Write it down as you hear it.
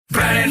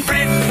and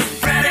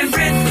Brit. Brad and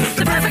Brit,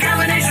 the perfect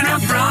combination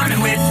of brawn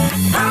and wit.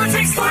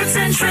 Politics, sports,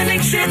 and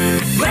trending shit.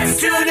 Let's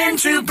tune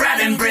into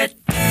Brad and Brit.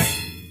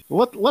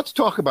 Let's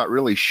talk about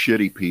really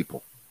shitty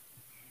people.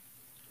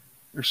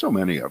 There's so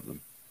many of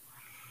them.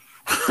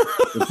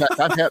 In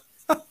fact,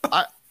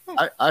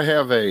 I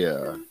have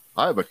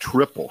a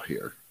triple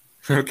here.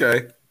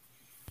 Okay.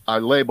 I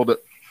labeled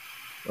it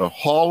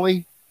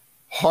Hawley,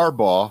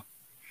 Harbaugh,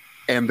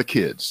 and the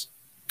kids.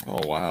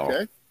 Oh, wow.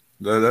 Okay.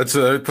 That's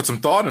put some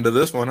thought into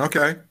this one.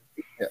 Okay.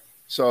 Yeah.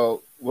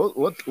 So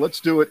let's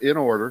do it in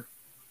order.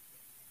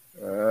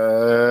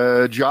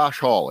 Josh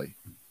Hawley.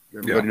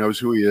 Everybody knows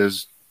who he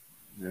is.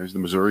 There's the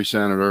Missouri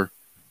senator.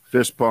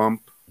 Fist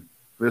pump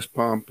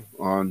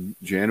on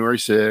January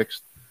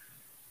 6th.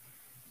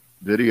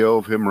 Video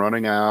of him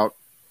running out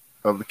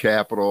of the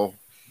Capitol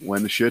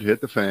when the shit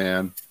hit the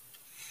fan.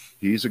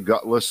 He's a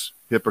gutless,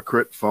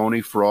 hypocrite,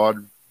 phony,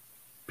 fraud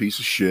piece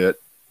of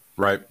shit.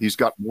 Right. He's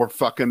got more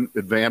fucking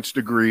advanced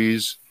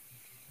degrees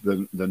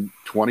than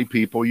 20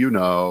 people you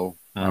know.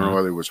 I don't know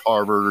whether it was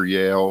Harvard or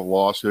Yale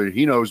law student.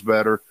 He knows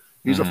better.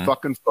 He's a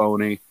fucking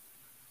phony.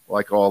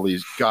 Like all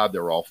these, God,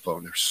 they're all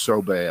phony. They're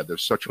so bad. They're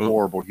such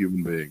horrible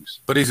human beings.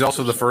 But he's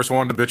also the first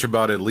one to bitch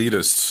about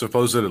elitists,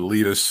 supposed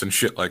elitists and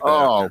shit like that.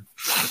 Oh,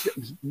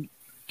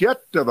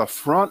 get to the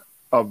front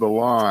of the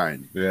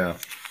line. Yeah.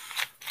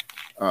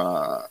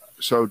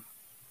 So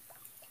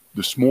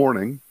this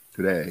morning,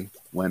 today,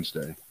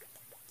 Wednesday,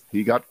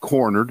 he got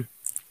cornered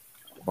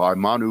by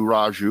Manu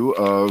Raju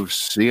of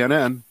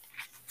CNN.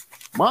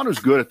 Manu's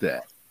good at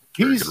that.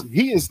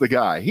 He is the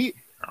guy. He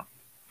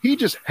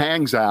just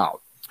hangs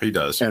out. He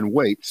does. And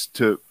waits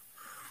to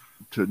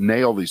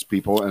nail these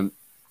people. And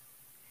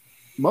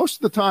most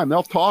of the time,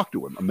 they'll talk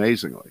to him,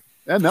 amazingly.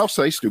 And they'll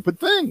say stupid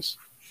things.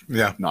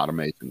 Yeah. Not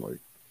amazingly.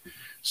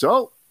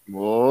 So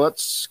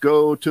let's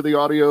go to the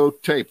audio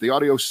tape, the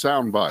audio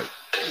soundbite.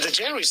 The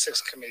January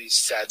 6th committee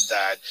said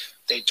that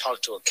they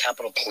talked to a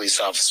Capitol police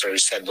officer who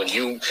said when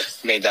you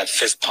made that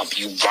fist pump,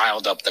 you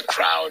riled up the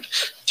crowd.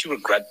 Do you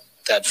regret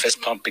that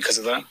fist pump because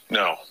of that?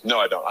 No,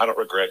 I don't. I don't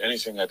regret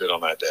anything I did on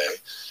that day.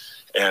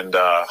 And,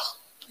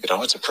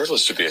 it's a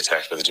privilege to be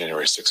attacked by the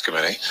January 6th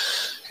committee.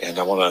 And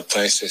I want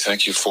to say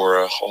thank you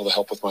for all the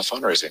help with my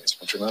fundraising. It's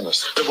been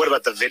tremendous. But what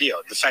about the video?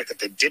 The fact that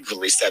they did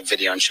release that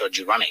video and showed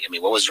you running. I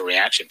mean, what was the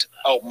reaction to that?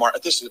 Oh,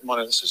 Mark, this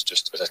is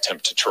just an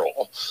attempt to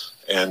troll.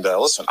 And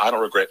listen, I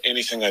don't regret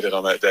anything I did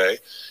on that day.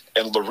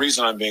 And the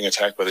reason I'm being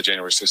attacked by the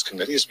January 6th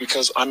committee is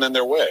because I'm in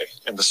their way.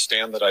 And the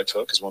stand that I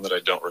took is one that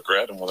I don't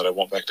regret and one that I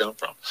won't back down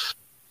from.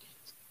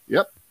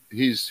 Yep.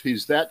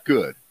 He's that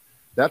good.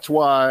 That's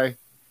why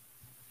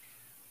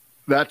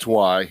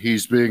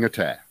he's being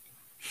attacked,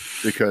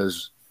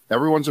 because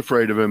everyone's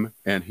afraid of him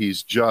and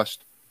he's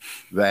just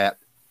that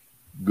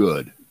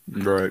good.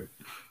 Right.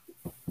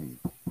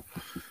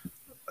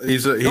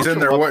 He's in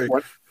their way.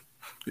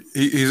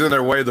 He's in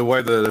their way the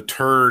way the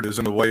turd is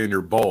in the way in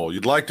your bowl.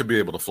 You'd like to be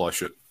able to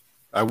flush it.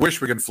 I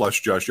wish we could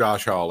flush Josh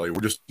Hawley.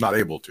 We're just not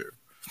able to.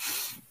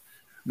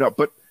 No,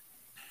 but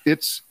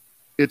it's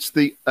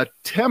the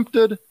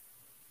attempted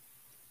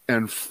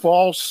and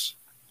false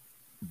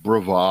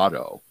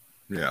bravado.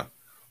 Yeah.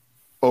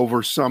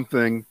 Over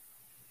something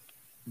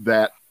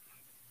that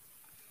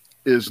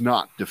is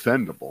not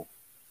defendable.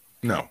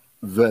 No.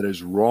 That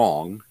is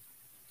wrong.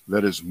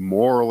 That is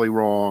morally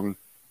wrong.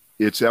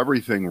 It's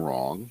everything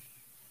wrong.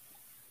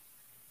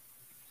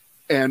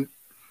 And,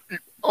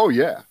 oh,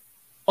 yeah.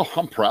 Oh,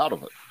 I'm proud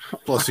of it.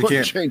 Plus, he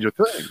can't change a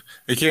thing.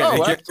 He can't. Oh,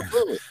 he can't.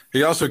 absolutely.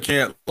 He also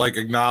can't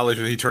acknowledge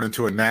that he turned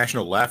into a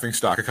national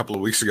laughingstock a couple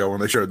of weeks ago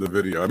when they showed the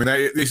video. I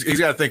mean, he's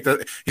got to think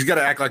that he's got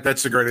to act like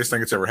that's the greatest thing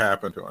that's ever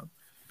happened to him.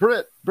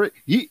 Britt,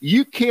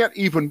 you can't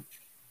even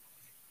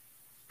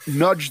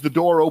nudge the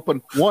door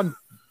open 1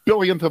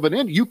 billionth of an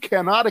inch. You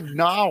cannot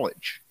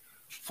acknowledge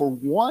for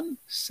 1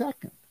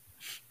 second.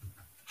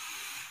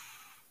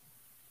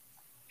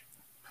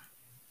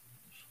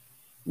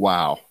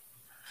 Wow.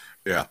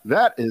 Yeah.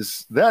 That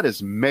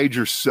is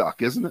major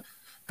suck, isn't it?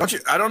 Don't you?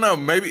 I don't know.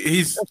 Maybe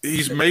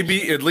he's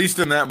maybe, at least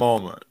in that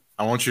moment,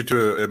 I want you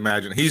to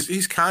imagine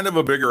he's kind of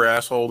a bigger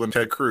asshole than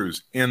Ted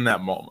Cruz in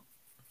that moment.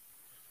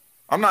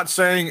 I'm not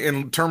saying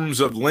in terms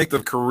of length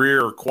of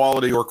career,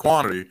 quality, or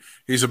quantity,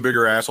 he's a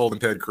bigger asshole than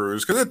Ted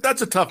Cruz, because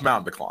that's a tough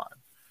mountain to climb.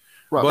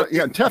 Right. But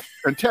yeah,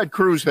 and Ted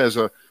Cruz has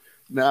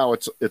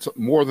it's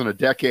more than a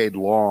decade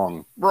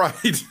long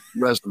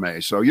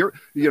resume. So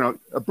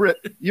Britt,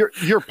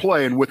 you're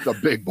playing with the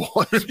big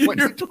boys when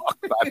you talk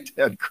about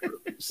Ted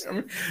Cruz. I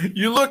mean,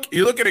 you look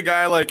at a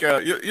guy like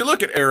you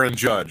look at Aaron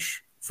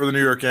Judge for the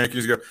New York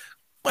Yankees. You go,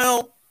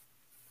 well,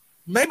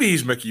 maybe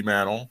he's Mickey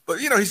Mantle, but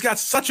he's got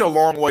such a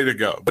long way to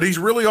go. But he's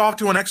really off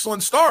to an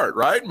excellent start,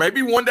 right?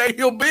 Maybe one day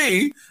he'll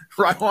be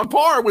right on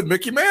par with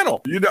Mickey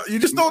Mantle. You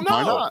just don't know.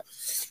 Why not?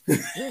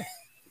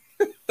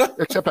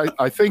 Except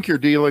I think you're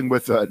dealing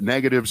with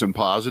negatives and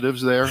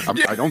positives there.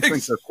 I don't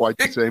think they're quite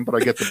the same, but I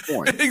get the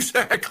point.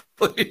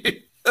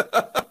 Exactly.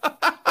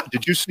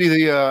 Did you see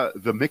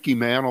the Mickey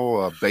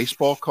Mantle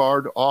baseball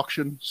card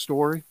auction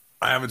story?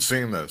 I haven't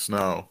seen this.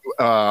 No.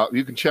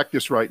 You can check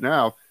this right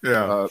now.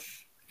 Yeah.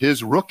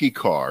 his rookie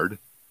card,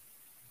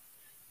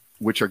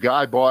 which a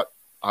guy bought,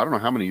 I don't know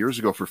how many years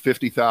ago, for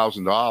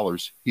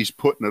 $50,000. He's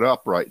putting it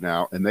up right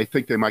now, and they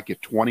think they might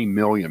get $20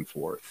 million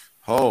for it.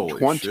 Holy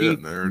 $20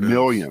 shit! There it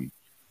million. is.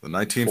 The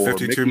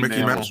 1952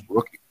 Mickey Mouse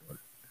rookie card.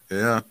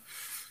 Yeah.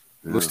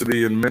 Looks to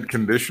be in mint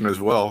condition as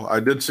well. I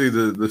did see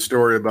the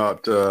story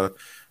about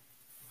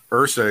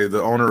Irsay,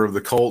 the owner of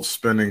the Colts,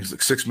 spending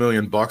 $6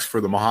 million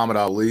for the Muhammad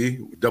Ali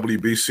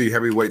WBC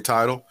heavyweight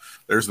title.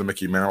 There's the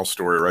Mickey Mantle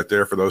story right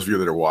there for those of you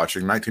that are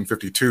watching.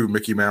 1952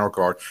 Mickey Mantle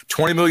card.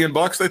 $20 million,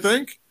 they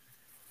think?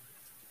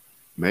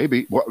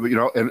 Maybe. Well, you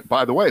know, and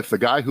by the way, if the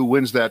guy who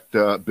wins that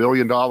 $1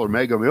 billion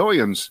Mega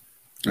Millions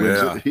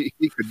wins it,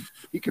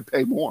 he could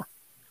pay more.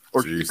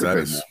 Or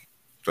jeez,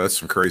 that's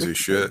some crazy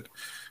shit.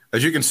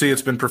 As you can see,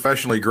 it's been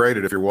professionally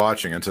graded if you're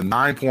watching. It's a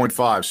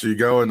 9.5. So you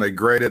go and they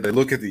grade it. They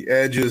look at the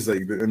edges.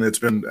 And it's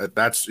been,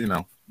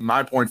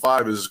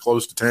 9.5 is as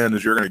close to 10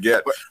 as you're going to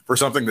get for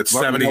something that's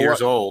 70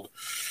 years old.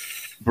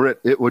 Britt,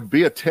 it would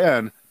be a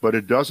 10, but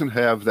it doesn't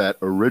have that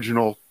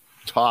original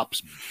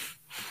Topps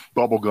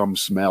bubblegum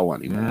smell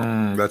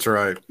anymore. That's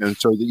right. And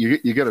so you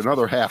get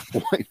another half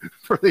point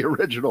for the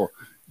original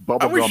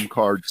bubblegum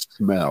card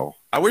smell.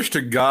 I wish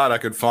to God I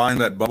could find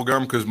that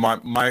bubblegum because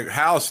my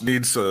house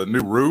needs a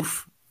new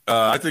roof.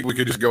 I think we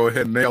could just go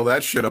ahead and nail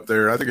that shit up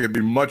there. I think it'd be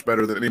much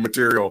better than any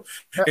material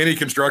any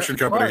construction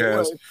company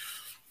has.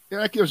 Yeah,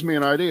 that gives me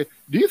an idea.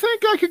 Do you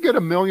think I could get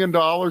 $1 million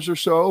or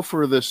so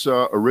for this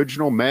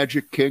original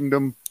Magic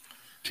Kingdom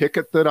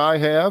ticket that I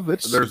have?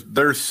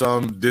 There's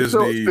some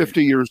Disney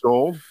 50 years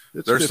old.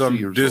 There's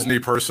some Disney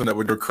person that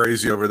would go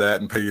crazy over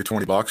that and pay you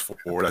 $20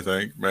 for it. I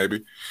think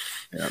maybe.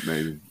 Yeah,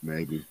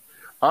 maybe.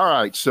 All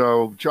right,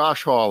 so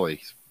Josh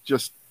Hawley,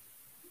 just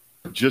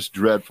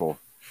dreadful.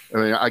 I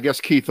mean, I guess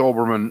Keith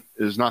Olbermann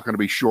is not going to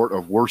be short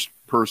of worst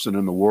person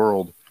in the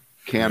world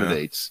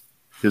candidates.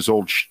 Yeah. His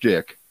old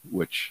shtick,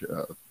 which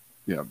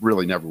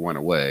really never went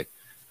away.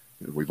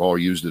 We've all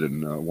used it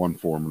in one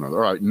form or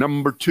another. All right,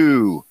 number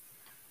 2,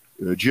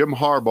 Jim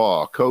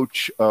Harbaugh,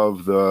 coach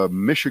of the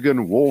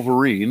Michigan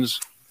Wolverines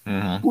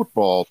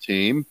football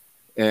team,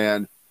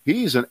 and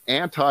he's an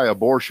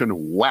anti-abortion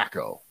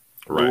wacko.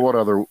 Right. What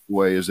other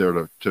way is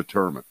there to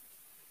term it?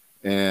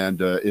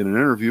 And in an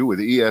interview with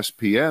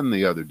ESPN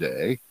the other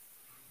day,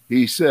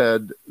 he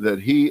said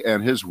that he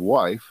and his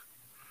wife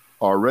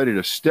are ready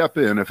to step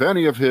in if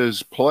any of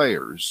his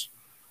players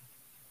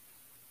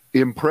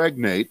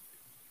impregnate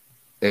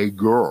a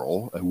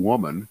girl, a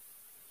woman,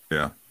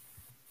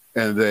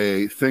 and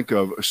they think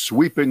of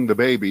sweeping the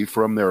baby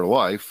from their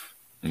life.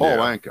 Paul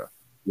Anka,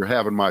 you're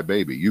having my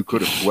baby. You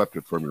could have swept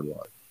it from your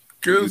life.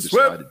 Could have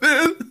swept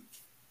it.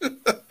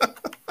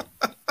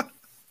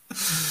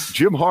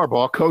 Jim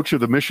Harbaugh, coach of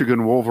the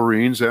Michigan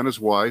Wolverines, and his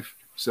wife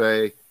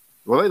say,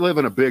 well, they live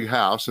in a big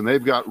house and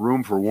they've got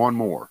room for one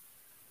more.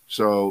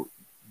 So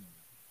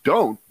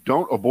don't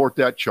abort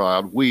that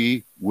child.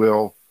 We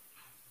will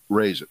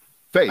raise it.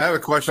 Faith. I have a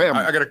question.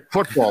 Family, I got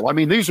football. I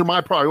mean, these are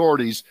my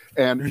priorities.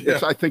 And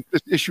it's, I think,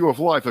 this issue of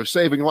life, of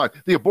saving life,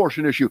 the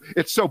abortion issue,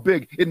 it's so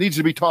big. It needs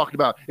to be talked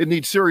about. It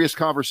needs serious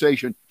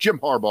conversation. Jim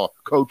Harbaugh,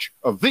 coach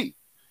of the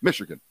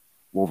Michigan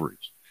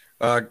Wolverines.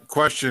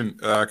 Question,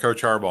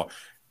 Coach Harbaugh.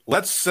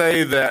 Let's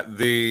say that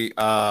the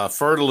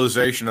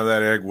fertilization of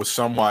that egg was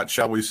somewhat,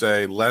 shall we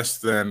say, less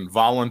than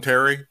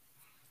voluntary.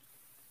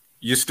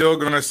 You still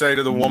going to say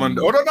to the woman,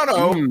 "Oh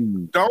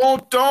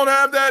no, don't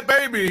have that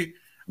baby.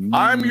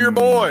 I'm your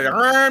boy.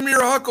 I'm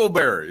your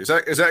huckleberry." Is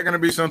that going to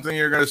be something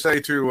you're going to say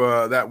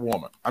to that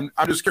woman? I'm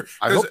just curious.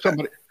 I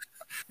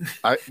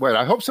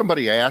hope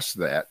somebody asks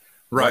that.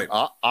 Right.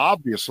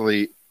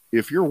 Obviously,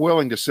 if you're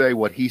willing to say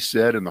what he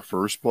said in the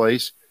first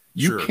place,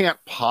 you can't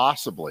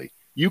possibly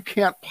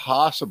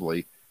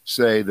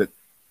say that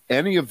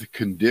any of the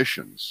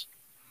conditions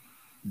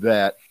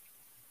that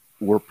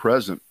were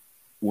present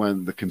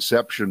when the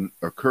conception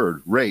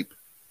occurred, rape,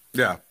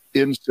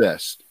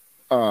 incest,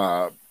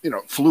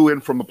 flew in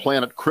from the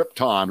planet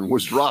Krypton and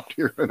was dropped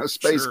here in a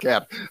space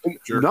cap.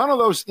 None of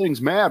those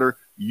things matter.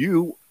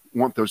 You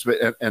want those.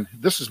 And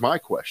this is my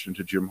question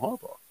to Jim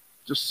Harbaugh.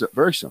 Just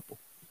very simple.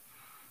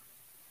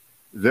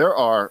 There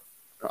are,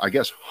 I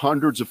guess,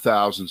 hundreds of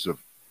thousands of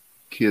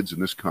kids in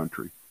this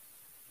country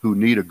who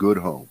need a good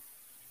home.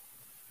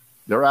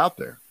 They're out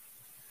there.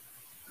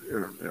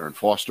 They're in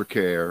foster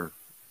care.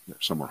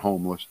 Some are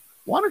homeless.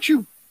 Why don't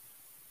you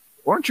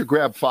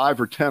grab 5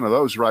 or 10 of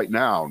those right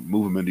now and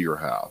move them into your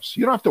house?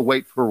 You don't have to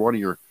wait for one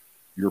of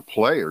your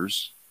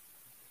players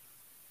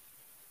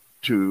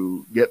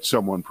to get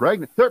someone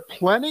pregnant. There are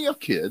plenty of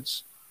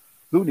kids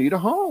who need a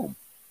home.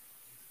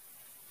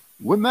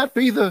 Wouldn't that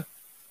be the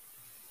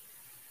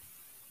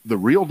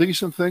real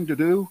decent thing to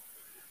do?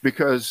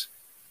 Because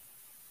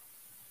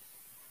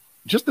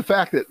just the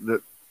fact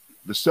that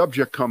the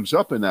subject comes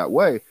up in that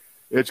way,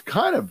 it's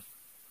kind of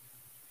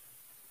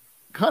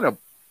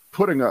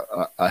putting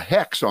a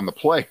hex on the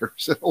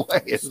players in a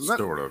way, isn't it?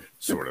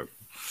 Sort of.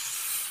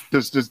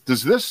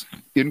 Does this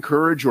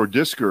encourage or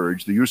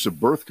discourage the use of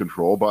birth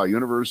control by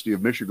University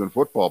of Michigan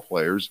football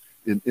players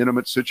in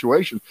intimate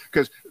situations?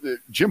 Because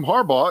Jim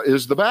Harbaugh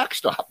is the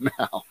backstop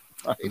now.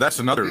 That's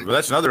another Hey,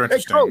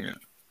 interesting. Coach.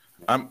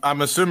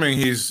 I'm assuming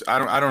he's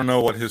I don't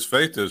know what his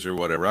faith is or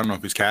whatever. I don't know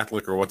if he's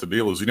Catholic or what the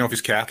deal is. You know if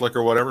he's Catholic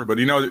or whatever, but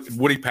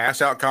would he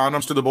pass out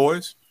condoms to the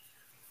boys?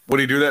 Would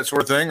he do that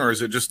sort of thing, or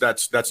is it just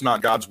that's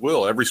not God's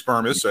will? Every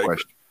sperm is sacred.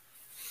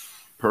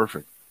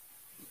 Perfect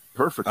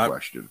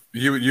question.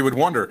 You would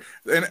wonder,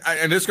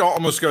 and this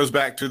almost goes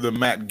back to the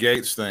Matt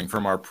Gaetz thing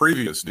from our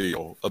previous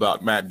deal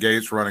about Matt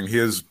Gaetz running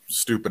his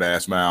stupid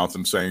ass mouth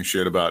and saying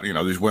shit about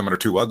these women are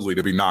too ugly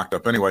to be knocked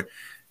up anyway.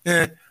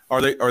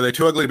 Are they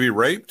too ugly to be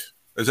raped?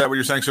 Is that what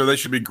you're saying? So they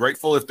should be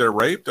grateful if they're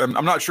raped?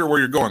 I'm not sure where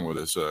you're going with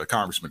this,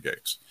 Congressman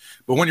Gaetz.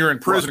 But when you're in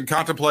prison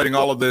contemplating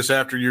all of this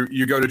after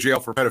you go to jail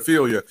for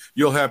pedophilia,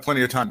 you'll have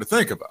plenty of time to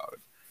think about it.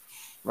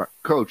 Right.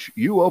 Coach,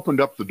 you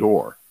opened up the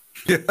door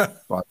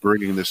by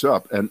bringing this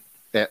up. And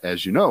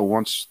as you know,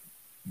 once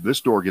this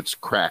door gets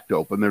cracked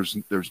open,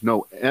 there's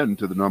no end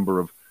to the number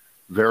of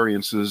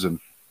variances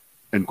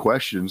and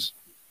questions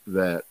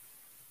that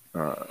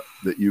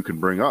you can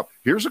bring up.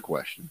 Here's a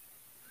question.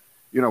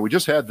 We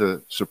just had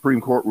the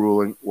Supreme Court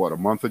ruling, a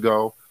month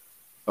ago,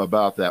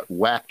 about that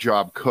whack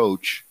job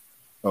coach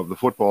of the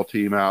football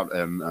team out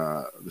in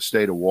the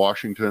state of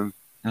Washington,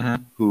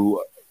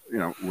 who,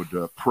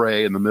 would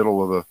pray in the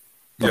middle of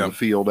the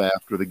field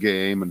after the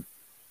game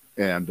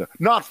and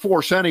not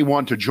force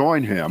anyone to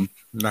join him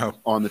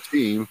on the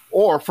team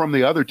or from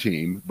the other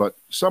team, but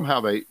somehow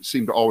they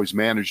seem to always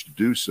manage to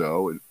do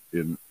so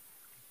in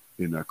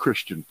a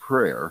Christian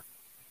prayer.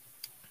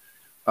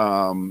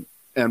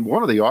 And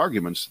one of the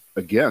arguments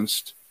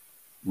against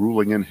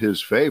ruling in his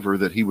favor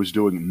that he was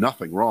doing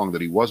nothing wrong,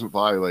 that he wasn't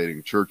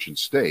violating church and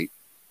state,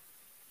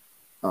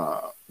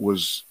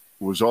 was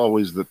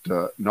always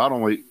that not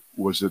only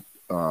was it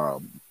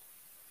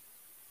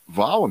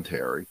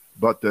voluntary,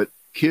 but that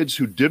kids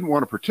who didn't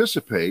want to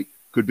participate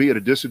could be at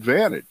a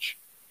disadvantage.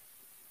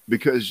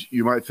 Because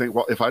you might think,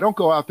 well, if I don't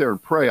go out there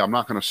and pray, I'm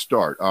not going to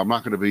start. I'm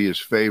not going to be as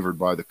favored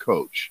by the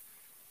coach.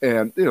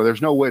 And,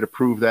 there's no way to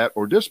prove that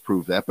or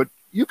disprove that, but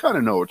you kind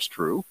of know it's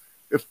true.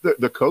 If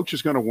the coach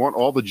is going to want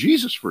all the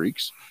Jesus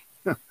freaks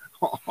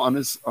on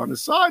his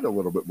side a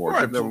little bit more,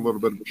 give them a little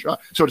bit of a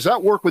shot. So does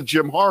that work with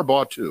Jim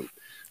Harbaugh too?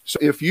 So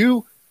if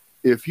you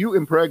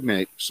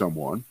impregnate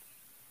someone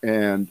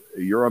and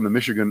you're on the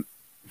Michigan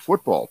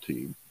football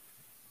team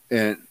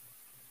and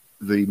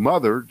the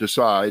mother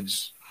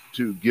decides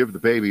to give the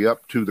baby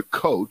up to the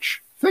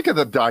coach, think of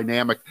the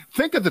dynamic,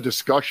 think of the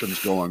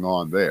discussions going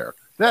on there.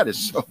 That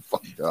is so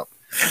fucked up.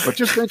 But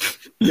just think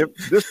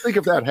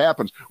if that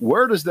happens,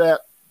 where does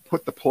that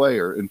put the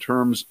player in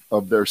terms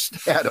of their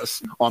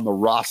status on the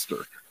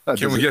roster?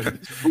 Does it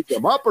move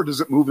them up or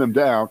does it move them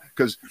down?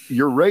 Because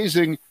you're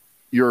raising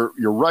your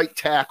right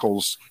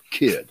tackle's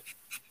kid.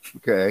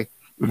 Okay.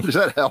 Does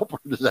that help or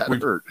does that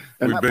hurt?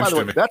 And by the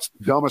way, that's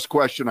the dumbest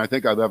question I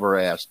think I've ever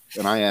asked.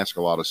 And I ask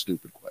a lot of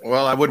stupid questions.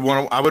 Well, I would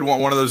want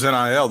one of those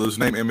NIL, those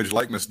name, image,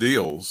 likeness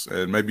deals,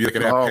 and maybe you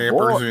could have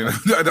campers.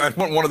 I'd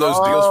want one of those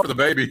deals for the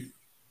baby.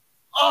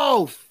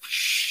 Oh,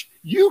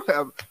 you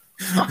have.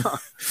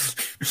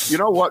 You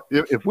know what?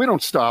 If we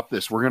don't stop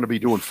this, we're going to be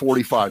doing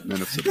 45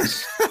 minutes of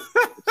this.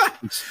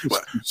 It's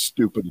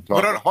stupid.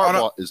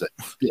 Harbaugh is a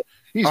dick.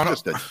 He's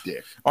just a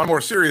dick. On a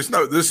more serious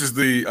note, this is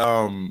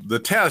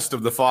the test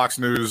of the Fox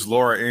News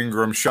Laura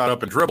Ingraham shut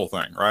up and dribble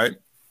thing, right?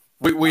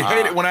 We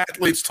hate it when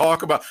athletes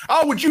talk about,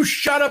 would you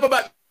shut up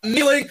about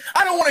kneeling?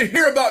 I don't want to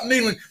hear about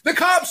kneeling. The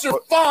cops are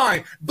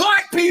fine.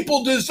 Black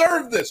people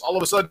deserve this. All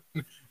of a sudden,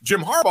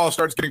 Jim Harbaugh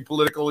starts getting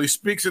political. He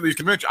speaks at these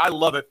conventions. I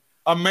love it.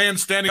 A man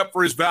standing up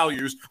for his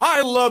values.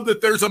 I love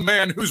that there's a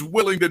man who's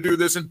willing to do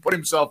this and put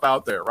himself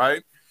out there,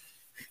 right?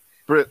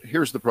 Britt,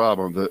 here's the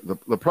problem.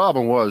 The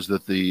problem was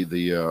that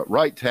the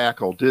right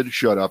tackle did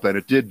shut up and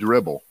it did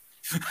dribble.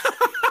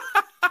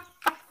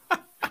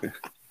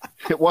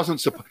 It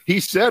wasn't. He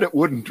said it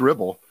wouldn't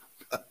dribble,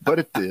 but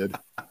it did.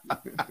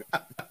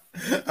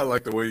 I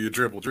like the way you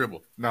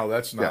dribble. No,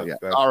 that's not. Yeah.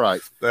 All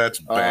right. That's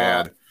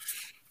bad.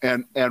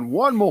 And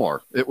one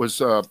more. It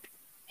was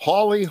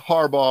Hawley,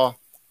 Harbaugh,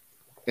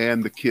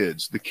 and the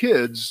kids. The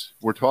kids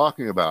we're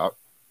talking about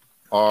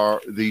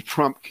are the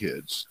Trump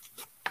kids.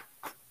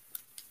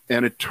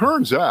 And it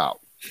turns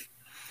out,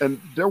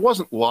 and there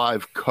wasn't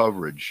live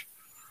coverage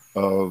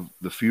of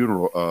the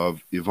funeral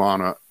of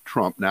Ivana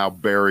Trump, now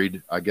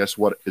buried, I guess,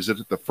 what is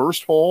it, at the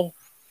first hole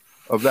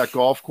of that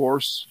golf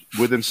course,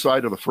 within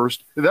sight of the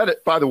first.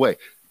 That, by the way,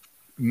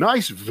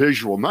 nice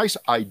visual, nice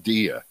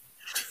idea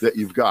that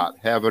you've got,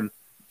 having,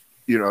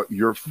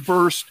 your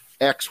first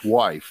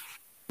ex-wife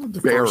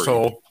buried. First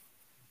hole.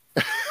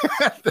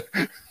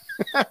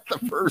 At the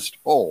first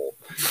hole.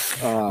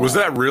 Was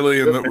that really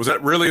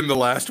in the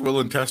last will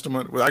and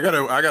testament? I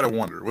gotta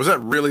wonder. Was that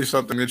really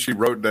something that she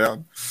wrote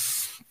down?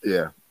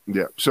 Yeah.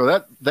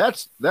 So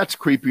that's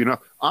creepy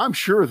enough. I'm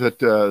sure that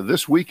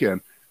this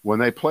weekend when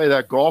they play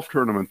that golf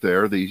tournament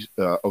there, the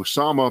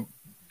Osama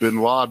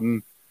bin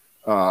Laden,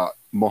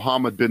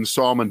 Mohammed bin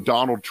Salman,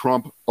 Donald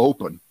Trump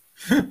Open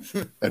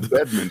at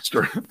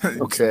Bedminster.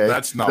 Okay,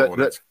 that's not what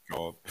it's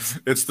called.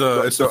 It's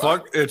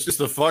just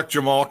the fuck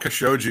Jamal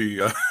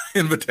Khashoggi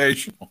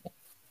Invitational.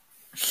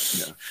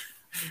 Yeah.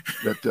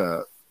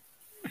 that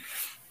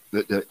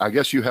I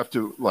guess you have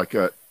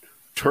to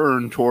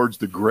turn towards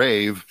the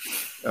grave,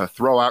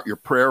 throw out your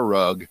prayer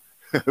rug,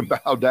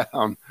 bow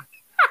down.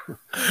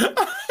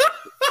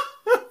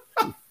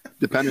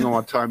 Depending on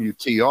what time you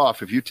tee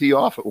off. If you tee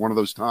off at one of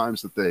those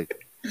times that they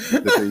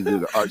do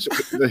that. All right,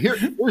 so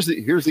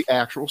here's the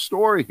actual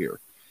story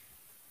here.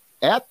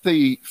 At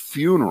the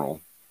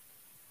funeral,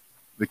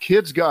 the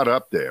kids got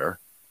up there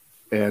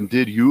and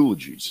did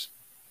eulogies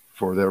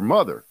for their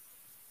mother.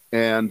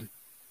 And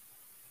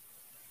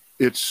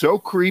it's so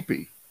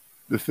creepy,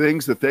 the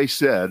things that they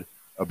said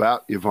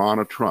about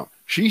Ivana Trump.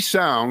 She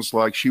sounds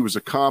like she was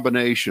a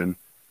combination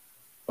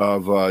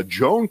of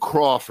Joan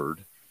Crawford,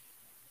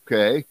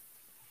 okay,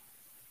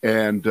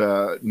 and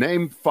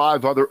name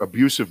 5 other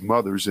abusive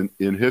mothers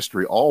in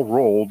history, all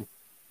rolled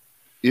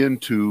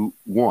into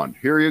one.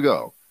 Here you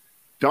go.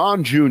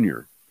 Don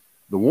Jr.,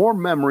 the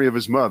warm memory of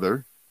his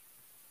mother,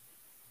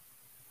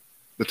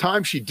 the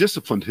time she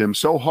disciplined him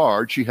so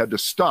hard she had to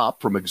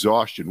stop from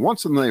exhaustion.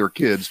 Once when they were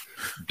kids,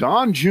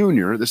 Don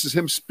Jr., this is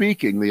him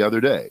speaking the other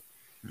day,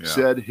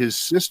 said his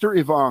sister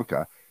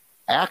Ivanka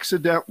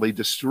accidentally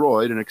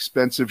destroyed an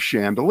expensive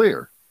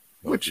chandelier.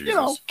 Which, Jesus. You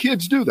know,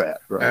 kids do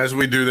that. Right? As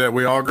we do that,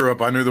 we all grew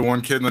up. I knew the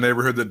one kid in the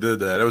neighborhood that did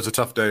that. It was a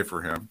tough day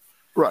for him.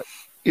 Right.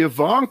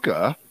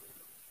 Ivanka,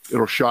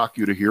 it'll shock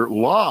you to hear,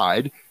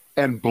 lied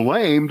and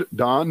blamed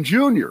Don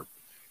Jr.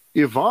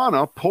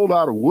 Ivana pulled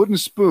out a wooden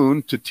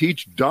spoon to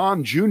teach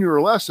Don Jr.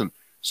 a lesson.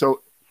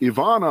 So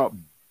Ivana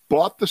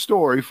bought the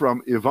story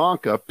from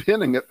Ivanka,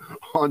 pinning it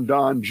on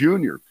Don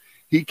Jr.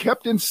 He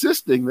kept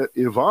insisting that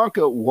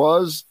Ivanka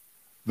was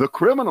the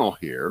criminal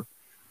here.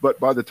 But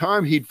by the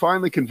time he'd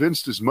finally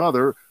convinced his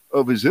mother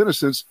of his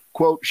innocence,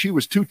 quote, she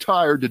was too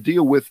tired to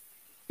deal with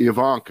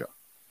Ivanka.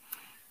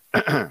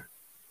 To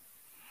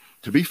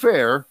be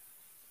fair,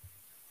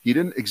 he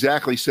didn't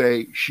exactly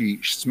say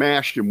she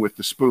smashed him with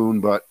the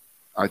spoon, but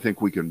I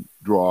think we can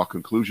draw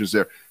conclusions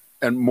there.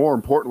 And more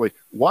importantly,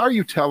 why are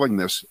you telling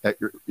this at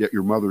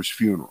your mother's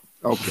funeral?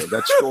 Okay,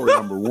 that's story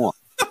number one.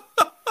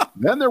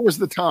 Then there was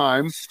the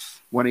time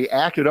when he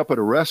acted up at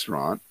a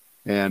restaurant,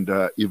 and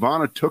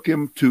Ivana took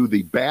him to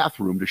the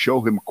bathroom to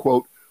show him,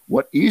 quote,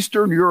 what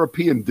Eastern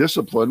European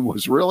discipline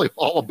was really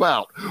all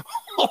about.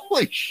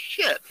 Holy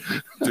shit.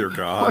 Dear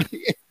God.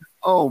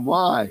 Oh,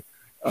 my.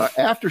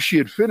 After she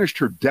had finished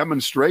her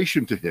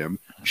demonstration to him,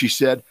 she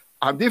said,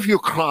 and if you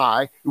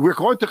cry, we're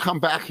going to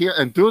come back here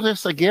and do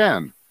this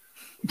again.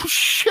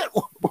 Shit,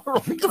 we're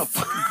in a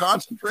fucking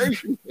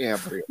concentration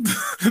camp here.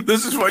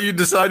 This is what you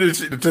decided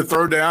to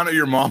throw down at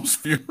your mom's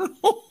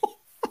funeral?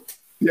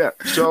 Yeah,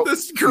 so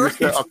this is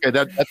great. Okay,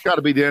 that's got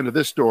to be the end of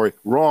this story.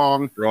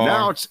 Wrong.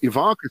 Now it's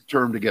Ivanka's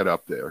turn to get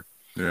up there.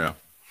 Yeah.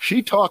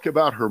 She talked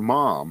about her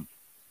mom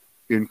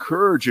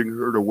encouraging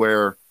her to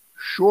wear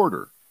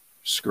shorter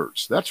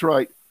skirts. That's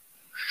right,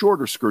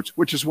 shorter skirts,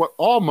 which is what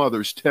all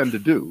mothers tend to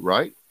do,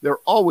 right? They're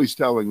always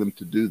telling them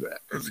to do that.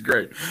 That's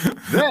great.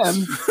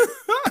 Then,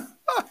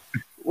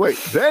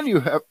 then you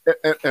have,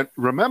 and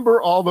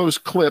remember all those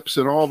clips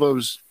and all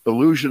those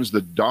allusions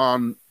that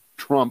Don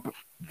Trump,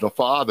 the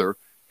father,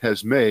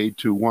 has made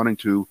to wanting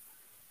to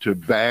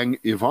bang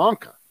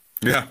Ivanka.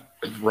 Yeah.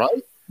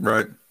 Right?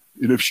 Right.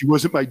 And if she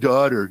wasn't my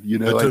daughter,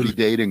 I'd be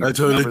dating her. I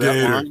totally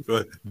date her.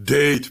 But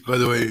date, by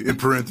the way, in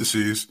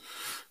parentheses.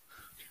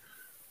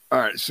 All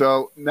right.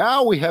 So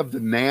now we have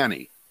the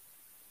nanny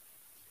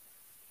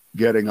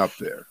getting up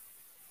there.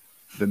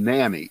 The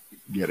nanny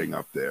getting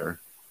up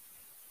there.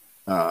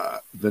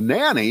 The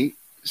nanny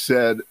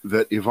said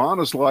that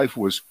Ivana's life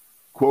was,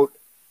 quote,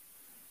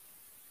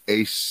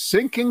 a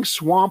sinking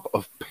swamp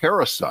of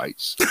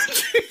parasites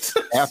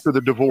after the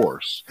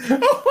divorce.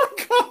 Oh, my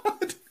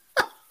God.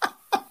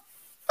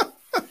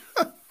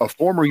 A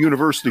former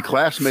university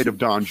classmate of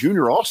Don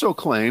Jr. also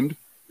claimed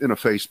in a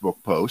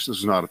Facebook post, this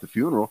is not at the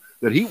funeral,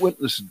 that he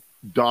witnessed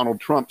Donald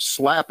Trump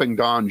slapping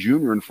Don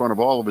Jr. in front of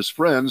all of his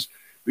friends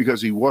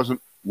because he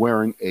wasn't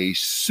wearing a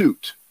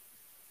suit.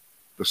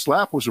 The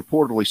slap was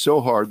reportedly so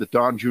hard that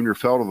Don Jr.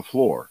 fell to the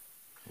floor.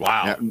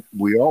 Wow.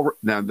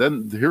 Now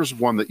then here's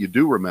one that you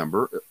do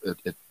remember.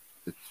 It's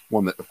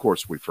one that, of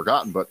course, we've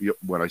forgotten, but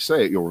when I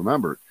say it, you'll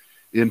remember it.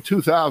 In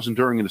 2000,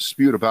 during a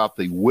dispute about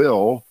the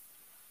will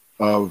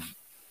of,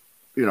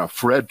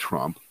 Fred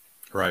Trump,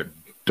 right?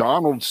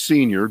 Donald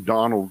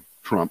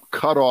Trump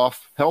cut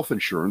off health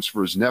insurance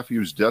for his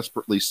nephew's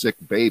desperately sick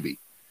baby.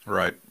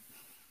 Right.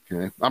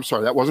 Okay. I'm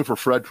sorry, that wasn't for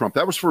Fred Trump.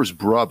 That was for his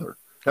brother.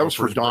 That was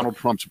for Donald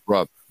Trump's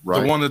brother.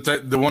 Right.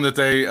 The one that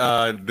they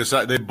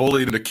decided they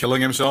bullied into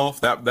killing himself.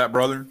 That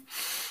brother.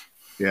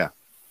 Yeah.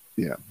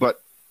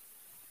 But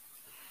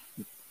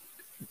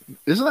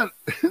isn't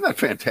that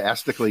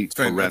fantastically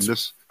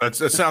horrendous? That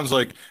sounds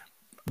like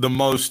the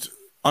most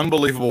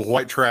unbelievable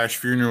white trash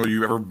funeral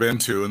you've ever been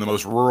to in the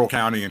most rural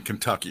county in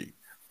Kentucky.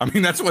 I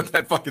mean, that's what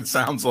that fucking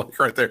sounds like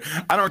right there.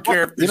 I don't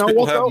care if these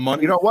people have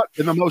money. You know what?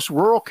 In the most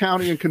rural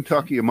county in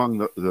Kentucky, among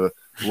the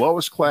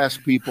lowest class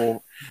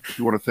people, if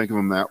you want to think of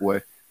them that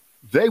way,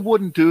 they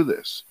wouldn't do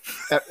this.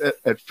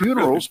 At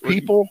funerals,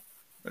 people,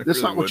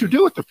 that's not what you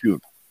do at the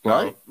funeral.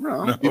 right?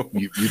 No.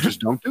 You just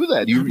don't do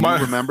that. You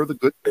remember the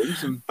good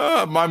things. And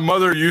my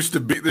mother used to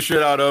beat the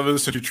shit out of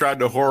us, and she tried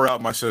to whore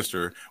out my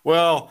sister.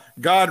 Well,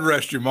 God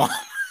rest your mom.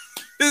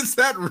 Is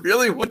that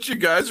really what you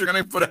guys are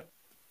going to put out?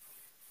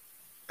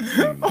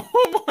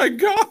 Oh, my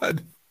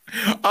God.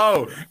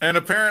 Oh, and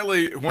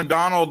apparently when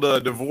Donald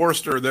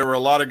divorced her, there were a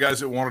lot of guys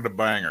that wanted to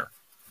bang her.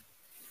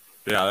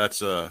 Yeah,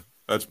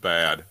 that's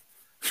bad.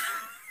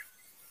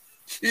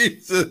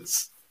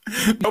 Jesus.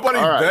 Nobody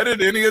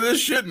vetted any of this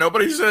shit.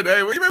 Nobody said,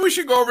 "Hey, maybe we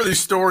should go over these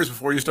stories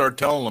before you start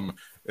telling them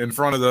in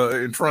front of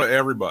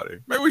everybody."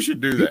 Maybe we should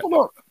do that.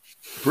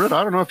 Britt,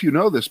 I don't know if you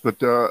know this, but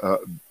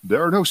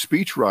there are no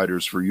speech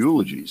writers for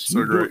eulogies.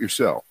 So do it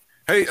yourself.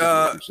 Hey,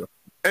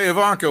 hey,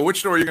 Ivanka, which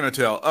story are you going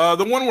to tell?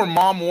 The one where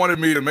Mom wanted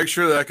me to make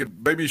sure that I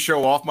could maybe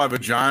show off my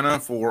vagina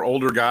for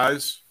older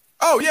guys.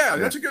 Oh yeah,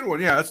 that's a good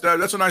one. Yeah,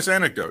 that's a nice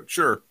anecdote.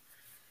 Sure.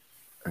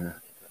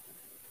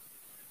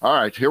 All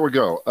right, here we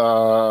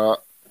go.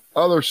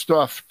 Other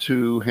stuff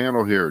to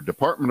handle here.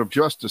 Department of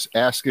Justice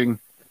asking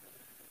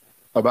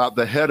about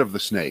the head of the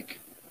snake.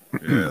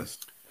 Yes.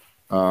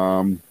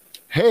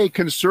 Hey,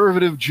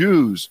 conservative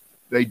Jews,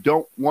 they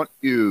don't want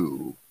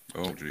you.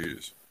 Oh,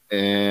 geez.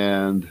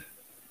 And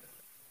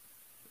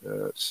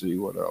let's see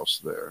what else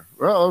there.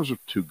 Well, those are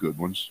two good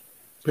ones.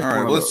 Pick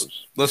all right,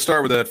 let's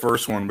start with that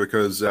first one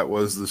because that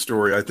was the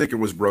story. I think it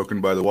was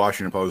broken by the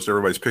Washington Post.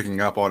 Everybody's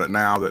picking up on it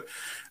now that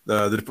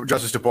the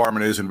Justice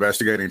Department is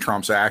investigating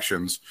Trump's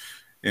actions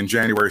in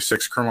January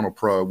 6th criminal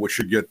probe, which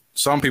should get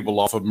some people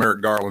off of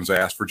Merrick Garland's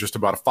ass for just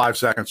about 5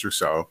 seconds or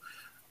so.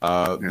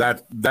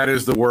 That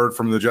is the word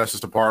from the Justice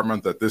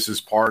Department, that this is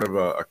part of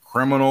a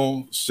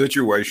criminal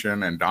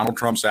situation, and Donald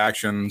Trump's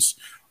actions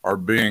are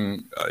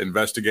being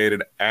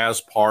investigated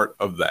as part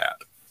of that.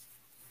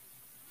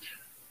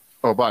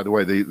 Oh, by the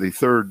way, the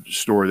third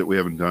story that we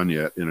haven't done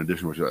yet, in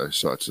addition, which I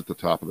saw, it's at the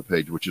top of the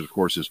page, which is, of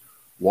course, is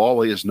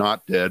Wally is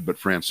not dead, but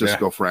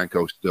Francisco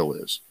Franco still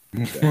is.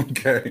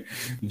 Okay.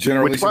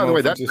 Generally, which, by the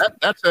way,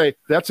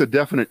 that's a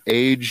definite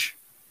age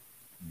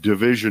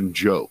division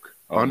joke.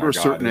 Under a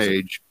certain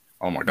age,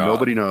 oh my God,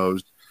 nobody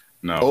knows.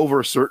 No. Over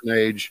a certain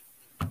age,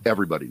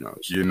 everybody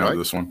knows. You know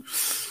this one.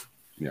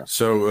 Yeah.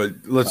 So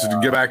let's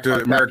get back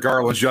to Merrick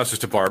Garland's Justice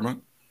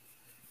Department.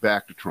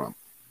 Back to Trump.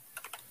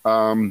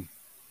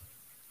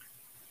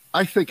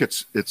 I think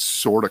it's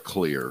sort of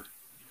clear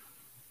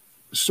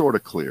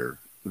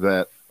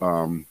that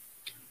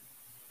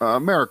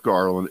Merrick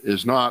Garland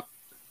is not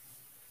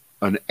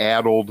an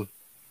addled,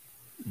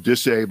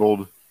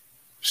 disabled,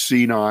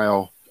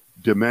 senile,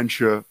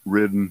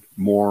 dementia-ridden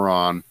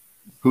moron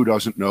who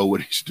doesn't know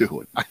what he's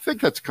doing. I think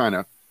that's kind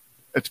of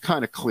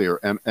clear,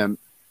 and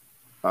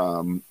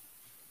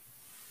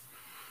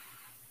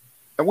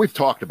we've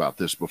talked about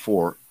this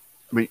before.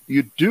 I mean,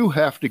 you do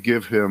have to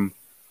give him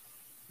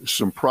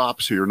some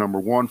props here. Number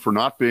one, for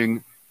not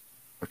being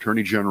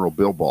Attorney General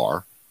Bill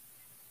Barr.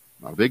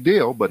 Not a big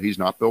deal, but he's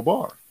not Bill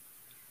Barr.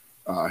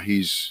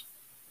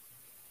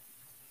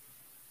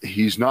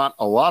 He's not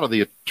a lot of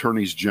the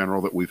attorneys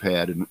general that we've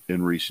had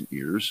in recent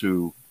years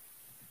who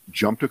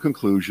jump to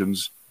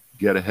conclusions,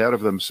 get ahead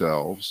of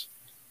themselves,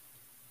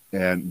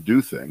 and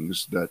do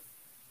things that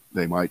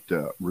they might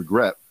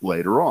regret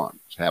later on.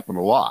 It's happened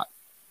a lot.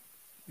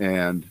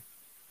 And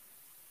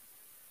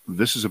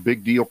this is a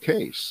big deal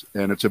case,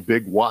 and it's a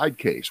big, wide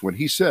case. When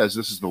he says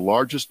this is the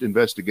largest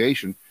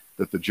investigation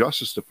that the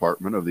Justice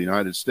Department of the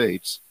United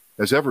States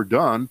has ever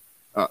done,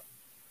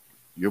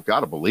 you've got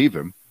to believe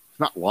him. He's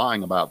not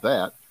lying about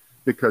that,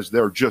 because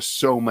there are just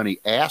so many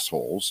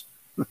assholes.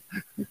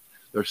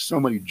 There's so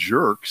many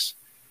jerks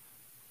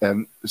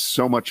and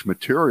so much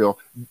material.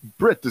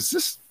 Britt, does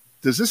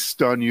this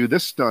stun you?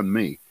 This stunned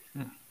me.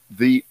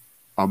 The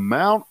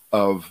amount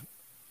of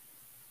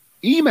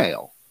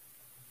email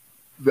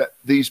that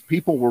these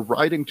people were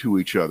writing to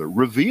each other,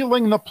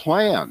 revealing the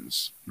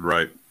plans.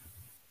 Right.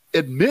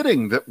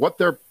 Admitting that what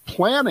they're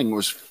planning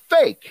was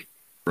fake.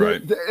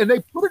 Right. And they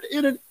put it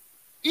in an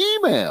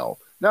email.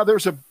 Now,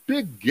 there's a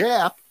big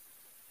gap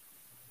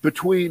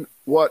between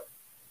what,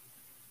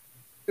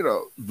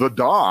 the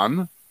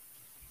Don,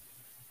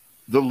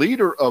 the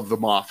leader of the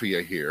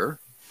mafia here,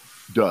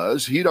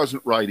 does. He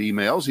doesn't write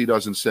emails. He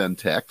doesn't send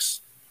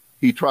texts.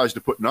 He tries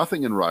to put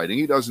nothing in writing.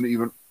 He doesn't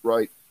even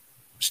write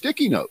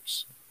sticky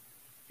notes.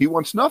 He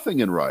wants nothing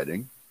in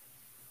writing.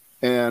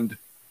 And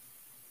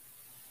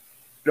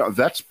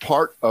that's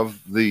part of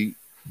the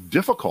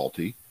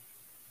difficulty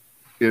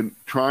in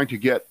trying to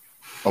get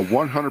a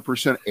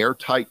 100%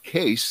 airtight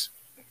case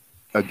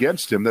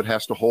against him that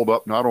has to hold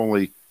up not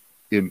only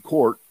in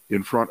court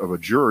in front of a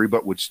jury,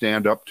 but would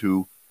stand up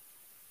to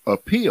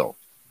appeal.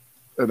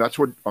 And that's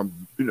what,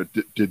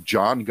 did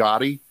John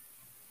Gotti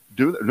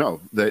do that? No,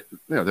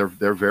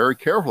 they're very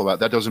careful about it.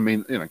 That. Doesn't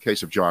mean, in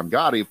case of John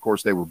Gotti, of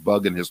course, they were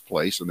bugging his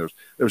place, and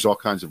there's all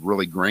kinds of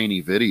really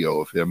grainy video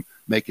of him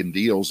making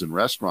deals in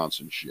restaurants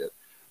and shit.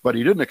 But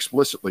he didn't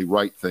explicitly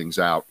write things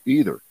out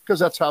either, because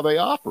that's how they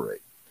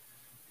operate.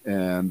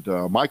 And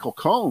Michael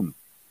Cohen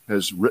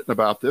has written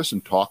about this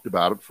and talked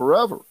about it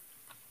forever.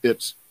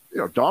 It's,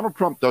 Donald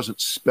Trump doesn't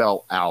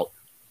spell out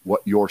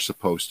what you're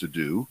supposed to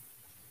do.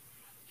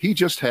 He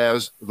just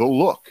has the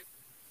look.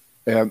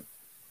 And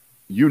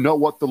you know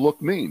what the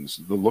look means.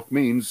 The look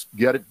means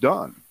get it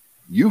done.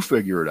 You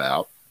figure it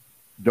out.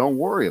 Don't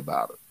worry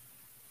about it.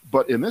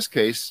 But in this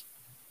case,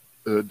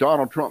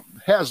 Donald Trump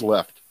has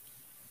left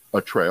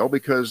a trail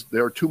because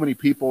there are too many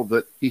people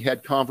that he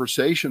had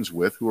conversations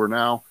with who are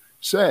now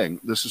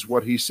saying this is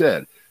what he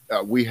said.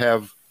 We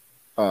have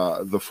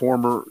the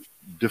former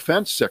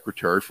defense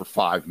secretary for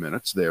 5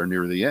 minutes there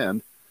near the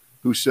end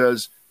who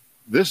says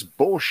this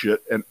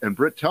bullshit. And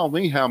Britt, tell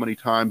me how many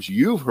times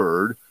you've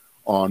heard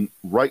on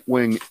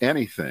right-wing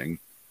anything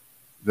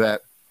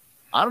that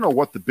I don't know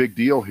what the big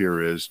deal here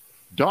is.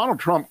 Donald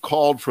Trump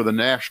called for the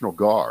National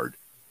Guard.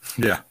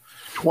 Yeah.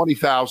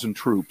 20,000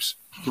 troops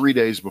 3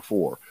 days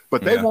before.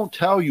 But they won't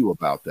tell you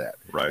about that.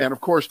 Right. And,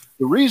 of course,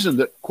 the reason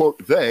that,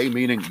 quote, they,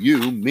 meaning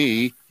you,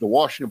 me, the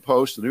Washington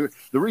Post, the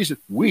reason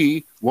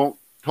we won't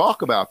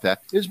talk about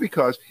that is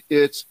because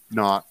it's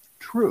not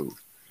true.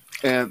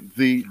 And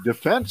the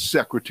defense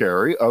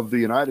secretary of the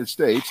United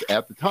States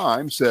at the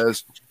time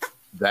says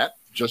that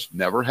just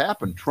never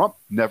happened. Trump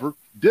never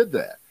did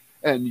that.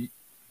 And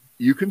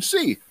you can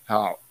see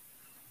how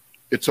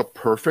it's a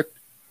perfect,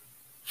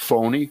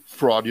 phony,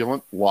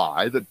 fraudulent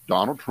lie that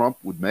Donald Trump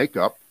would make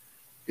up.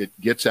 It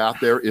gets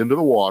out there into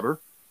the water,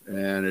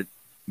 and it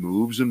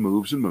moves and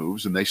moves and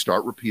moves, and they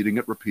start repeating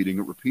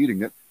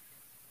it.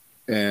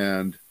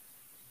 And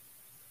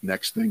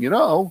next thing you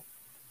know,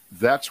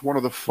 that's one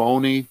of the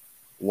phony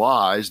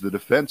lies, the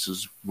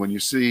defenses. When you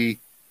see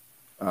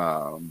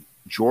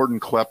Jordan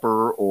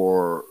Klepper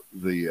or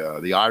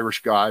the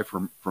Irish guy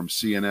from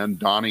CNN,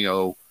 Donnie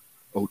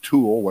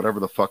O'Toole,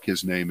 whatever the fuck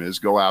his name is,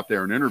 go out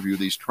there and interview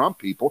these Trump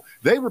people,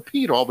 they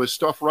repeat all this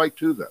stuff right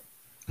to them.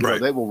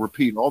 Right. They will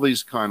repeat all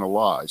these kind of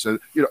lies. And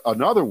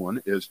another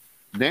one is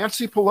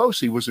Nancy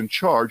Pelosi was in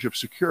charge of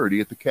security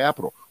at the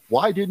Capitol.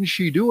 Why didn't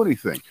she do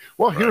anything?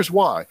 Well, here's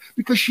why.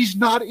 Because she's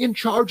not in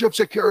charge of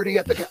security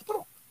at the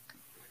Capitol.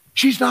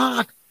 She's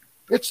not.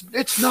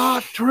 It's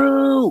not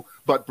true.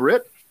 But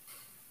Britt,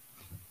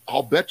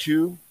 I'll bet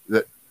you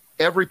that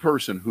every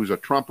person who's a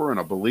Trumper and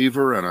a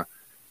believer and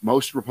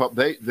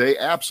they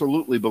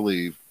absolutely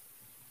believe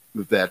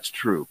that that's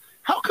true.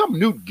 How come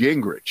Newt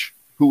Gingrich,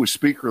 who was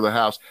Speaker of the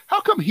House, how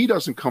come he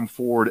doesn't come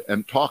forward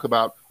and talk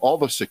about all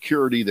the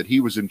security that he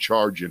was in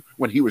charge in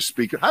when he was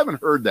Speaker? I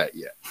haven't heard that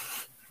yet.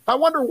 I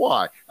wonder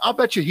why. I'll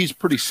bet you he's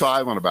pretty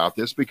silent about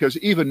this because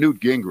even Newt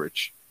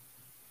Gingrich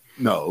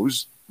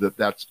knows that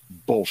that's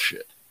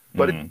bullshit.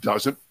 But it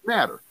doesn't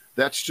matter.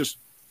 That's just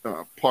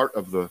part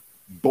of the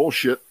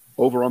bullshit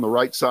over on the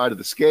right side of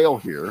the scale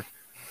here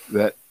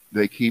that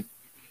they keep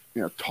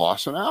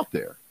tossing out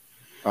there.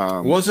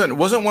 Wasn't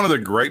one of the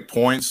great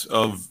points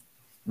of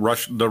the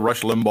Rush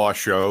Limbaugh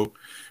show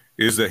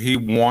is that he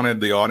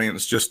wanted the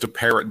audience just to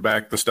parrot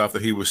back the stuff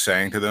that he was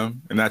saying to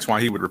them, and that's why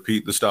he would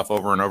repeat the stuff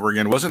over and over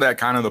again. Wasn't that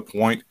kind of the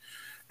point?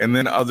 And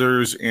then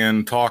others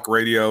in talk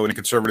radio and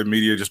conservative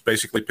media just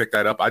basically pick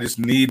that up. I just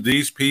need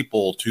these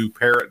people to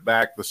parrot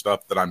back the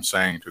stuff that I'm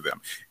saying to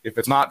them. If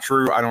it's not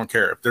true, I don't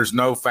care. If there's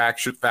no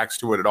facts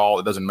to it at all,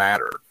 it doesn't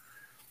matter.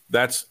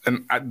 That's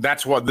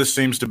what this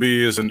seems to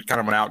be, is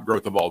kind of an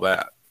outgrowth of all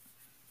that.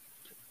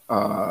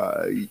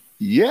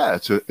 Yeah,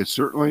 it's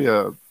certainly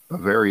a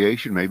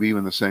variation, maybe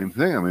even the same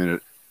thing. I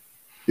mean,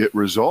 it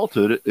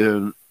resulted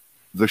in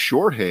the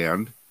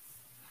shorthand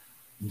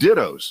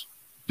dittos,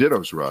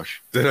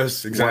 Rush.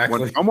 Dittos, exactly.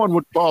 When someone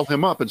would call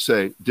him up and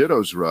say,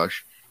 dittos,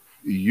 Rush,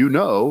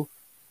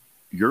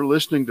 you're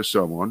listening to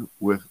someone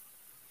with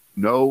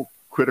no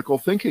critical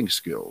thinking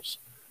skills.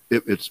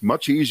 It's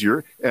much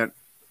easier. And,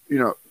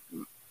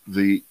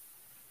 the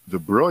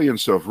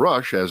brilliance of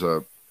Rush as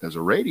a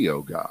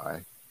radio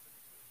guy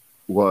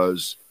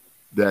was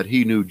that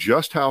he knew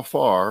just how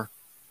far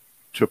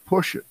to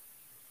push it,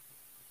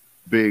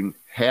 being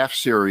half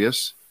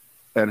serious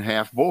and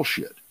half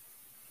bullshit.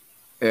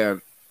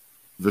 And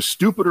the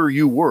stupider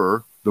you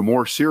were, the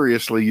more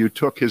seriously you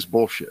took his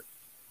bullshit.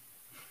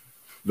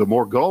 The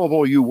more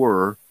gullible you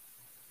were,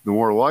 the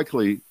more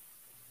likely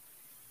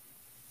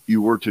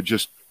you were to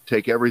just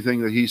take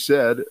everything that he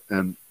said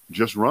and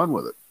just run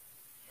with it.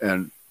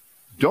 And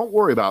don't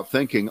worry about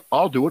thinking,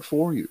 I'll do it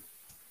for you.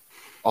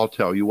 I'll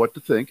tell you what to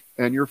think,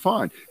 and you're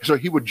fine. So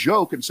he would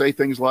joke and say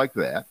things like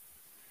that.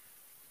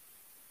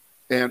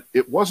 And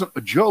it wasn't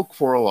a joke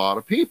for a lot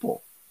of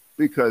people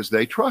because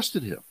they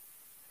trusted him.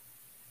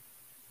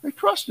 They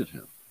trusted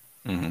him.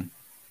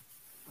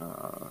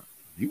 Mm-hmm.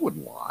 He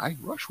wouldn't lie.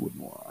 Rush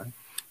wouldn't lie.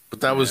 But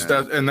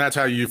that's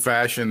how you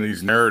fashion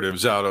these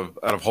narratives out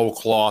of whole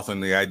cloth,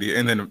 and the idea.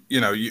 And then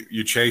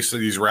you chase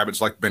these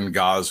rabbits like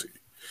Benghazi.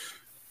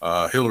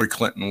 Hillary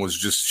Clinton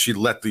she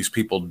let these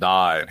people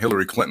die, and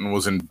Hillary Clinton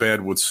was in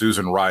bed with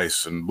Susan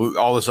Rice and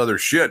all this other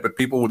shit, but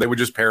they would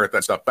just parrot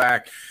that stuff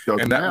back.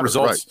 And that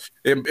results,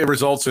 it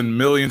results in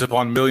millions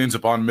upon millions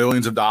upon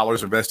millions of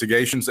dollars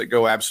investigations that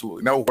go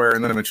absolutely nowhere.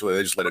 And then eventually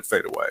they just let it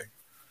fade away.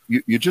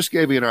 You just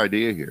gave me an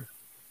idea here.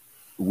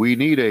 We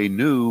need a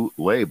new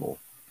label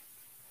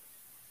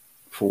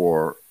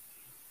for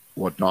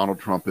what Donald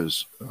Trump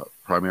is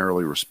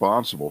primarily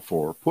responsible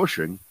for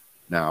pushing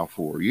now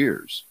for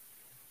years.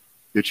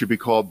 It should be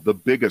called the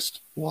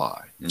biggest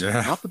lie,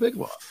 not the big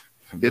lie.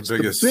 It's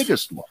the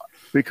biggest lie,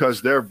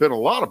 because there have been a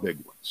lot of big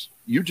ones.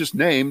 You just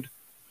named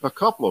a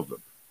couple of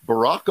them.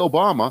 Barack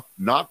Obama,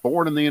 not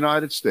born in the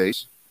United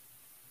States,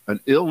 an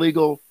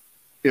illegal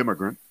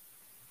immigrant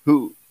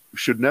who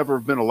should never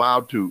have been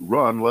allowed to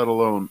run, let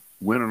alone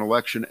win an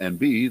election and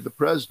be the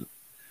president.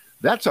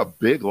 That's a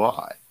big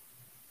lie.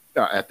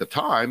 At the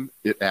time,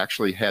 it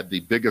actually had the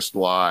biggest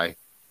lie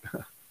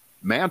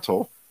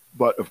mantle.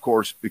 But, of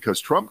course,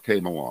 because Trump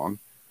came along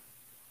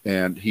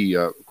and he,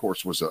 of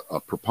course, was a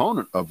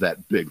proponent of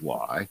that big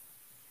lie,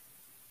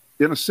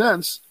 in a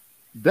sense,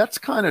 that's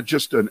kind of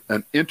just an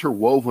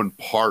interwoven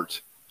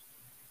part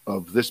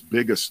of this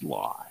biggest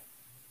lie.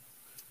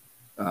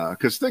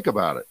 Because think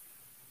about it.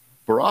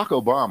 Barack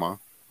Obama,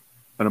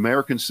 an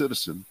American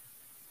citizen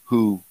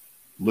who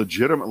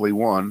legitimately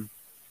won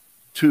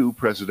 2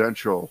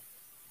 presidential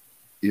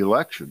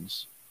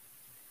elections,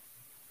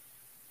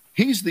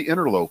 he's the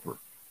interloper.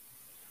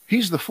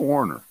 He's the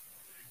foreigner.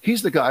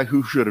 He's the guy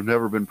who should have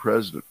never been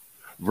president,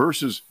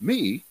 versus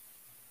me,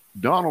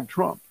 Donald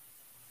Trump,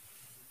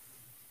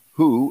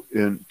 who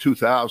in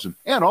 2000,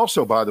 and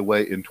also, by the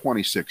way, in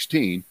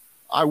 2016,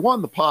 I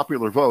won the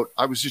popular vote.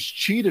 I was just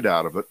cheated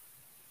out of it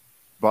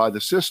by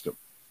the system,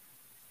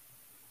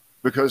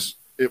 because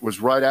it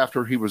was right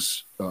after he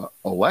was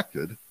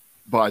elected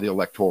by the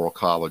Electoral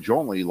College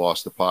only. He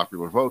lost the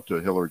popular vote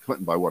to Hillary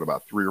Clinton by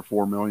about 3 or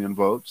 4 million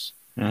votes.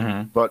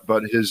 Mm-hmm.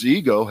 But his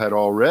ego had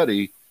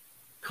already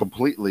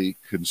completely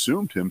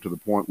consumed him, to the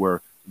point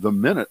where the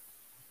minute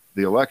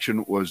the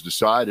election was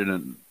decided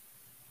and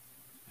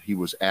he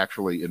was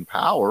actually in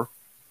power,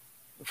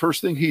 the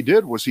first thing he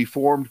did was he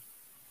formed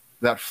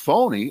that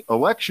phony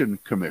election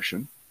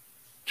commission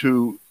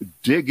to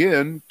dig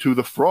into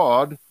the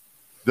fraud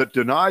that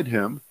denied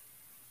him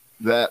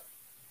that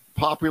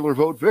popular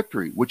vote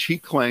victory, which he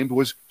claimed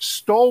was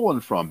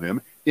stolen from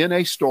him in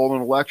a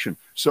stolen election.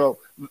 So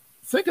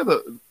think of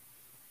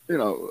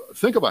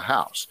a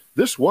house.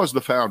 This was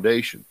the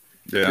foundation,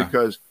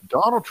 because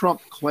Donald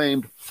Trump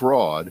claimed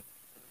fraud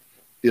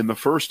in the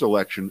first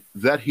election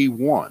that he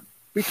won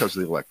because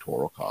of the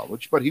Electoral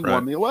College, but he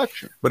won the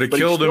election. But it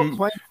killed him.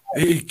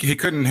 He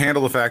couldn't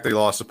handle the fact that he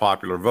lost the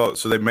popular vote.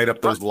 So they made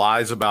up those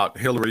lies about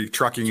Hillary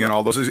trucking in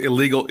all those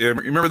illegal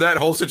immigrants. Remember that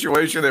whole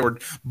situation? There were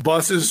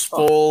buses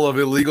full of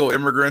illegal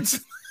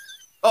immigrants.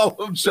 All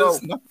of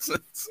this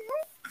nonsense.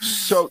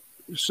 So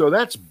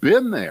that's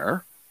been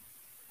there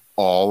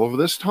all of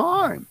this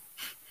time.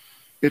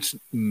 It's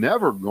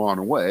never gone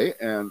away,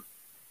 and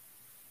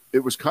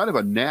it was kind of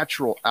a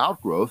natural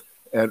outgrowth.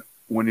 And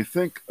when you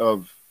think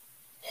of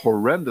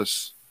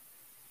horrendous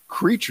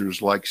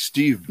creatures like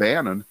Steve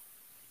Bannon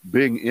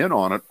being in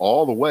on it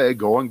all the way,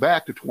 going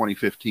back to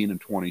 2015 and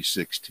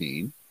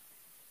 2016,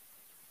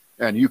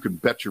 and you can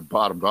bet your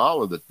bottom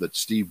dollar that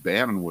Steve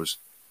Bannon was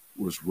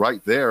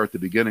right there at the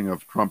beginning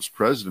of Trump's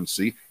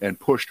presidency and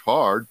pushed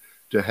hard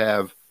to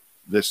have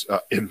this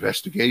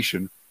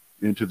investigation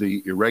into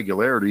the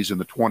irregularities in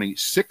the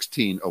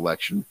 2016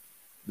 election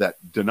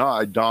that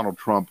denied Donald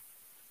Trump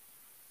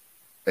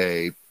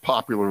a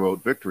popular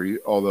vote victory,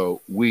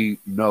 although we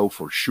know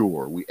for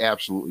sure, we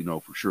absolutely know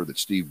for sure that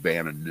Steve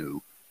Bannon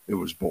knew it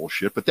was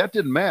bullshit. But that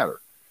didn't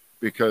matter,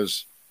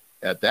 because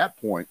at that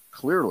point,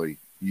 clearly,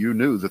 you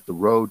knew that the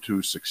road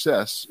to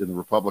success in the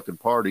Republican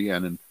Party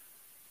and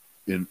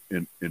in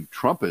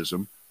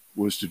Trumpism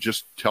was to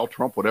just tell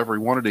Trump whatever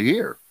he wanted to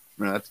hear.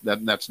 I mean,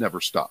 that's never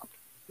stopped.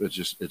 It's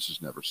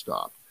just never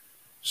stopped.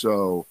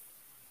 So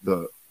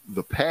the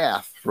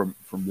path from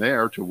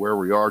there to where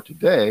we are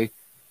today,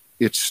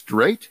 it's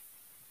straight,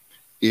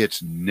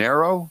 it's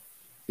narrow,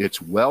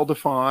 it's well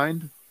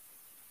defined,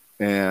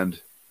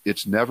 and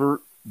it's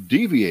never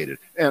deviated.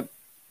 And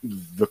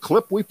the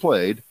clip we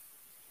played,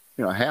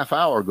 a half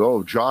hour ago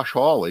of Josh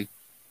Hawley,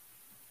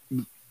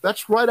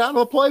 that's right out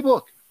of the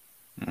playbook.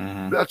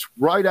 Mm-hmm. That's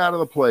right out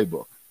of the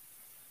playbook.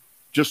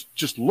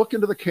 Just look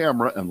into the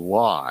camera and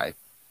lie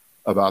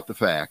about the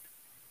fact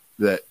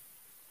that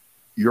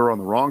you're on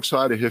the wrong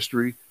side of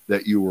history,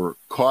 that you were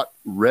caught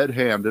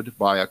red-handed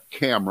by a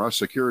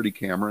security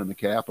camera in the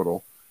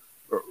Capitol,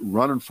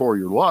 running for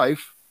your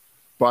life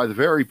by the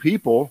very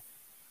people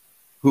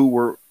who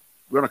were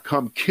going to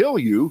come kill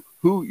you,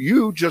 who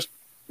you just,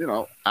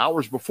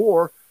 hours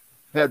before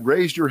had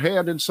raised your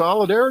hand in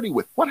solidarity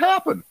with. What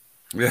happened?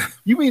 Yeah.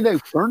 You mean they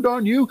turned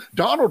on you?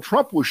 Donald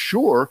Trump was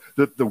sure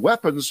that the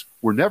weapons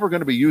were never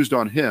going to be used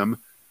on him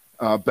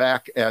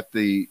back at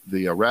the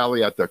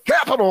rally at the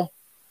Capitol.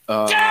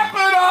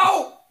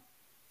 Capitol!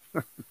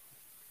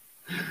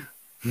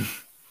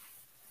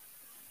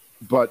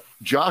 But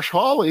Josh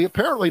Hawley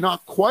apparently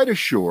not quite as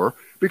sure,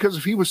 because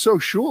if he was so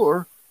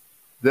sure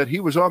that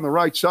he was on the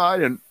right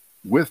side and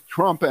with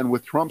Trump and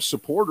with Trump's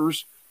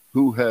supporters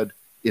who had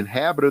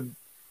inhabited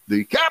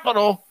the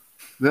Capitol,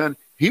 then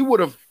he would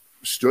have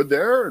stood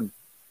there and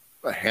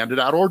handed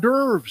out hors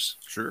d'oeuvres.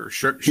 Sure,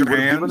 shook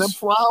hands, given them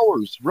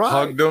flowers, right?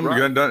 Hugged them.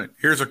 Right. Done it.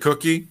 Here's a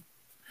cookie.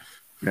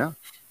 Yeah.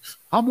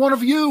 I'm one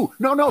of you.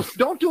 No,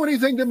 don't do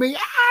anything to me.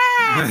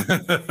 Ah!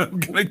 I'm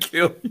gonna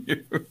kill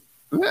you.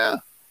 Yeah.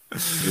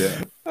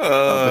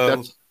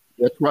 But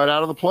that's right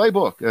out of the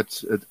playbook.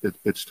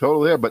 It's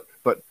totally there.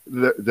 But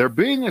they're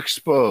being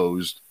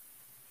exposed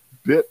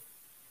bit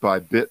by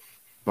bit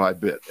by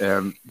bit.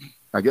 And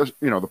I guess,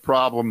 the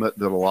problem that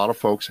a lot of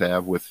folks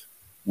have with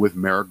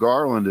Merrick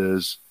Garland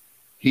is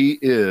he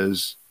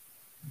is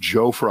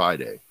Joe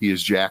Friday. He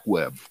is Jack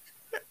Webb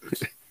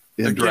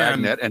in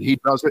Dragnet, and he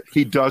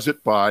does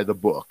it by the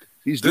book.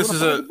 He's doing it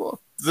by the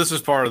book. This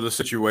is part of the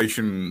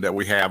situation that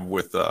we have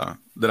with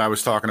that I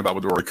was talking about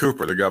with Roy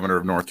Cooper, the governor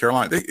of North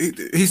Carolina.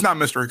 He's not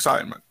Mr.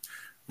 Excitement.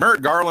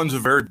 Merrick Garland's a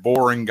very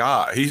boring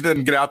guy. He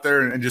doesn't get out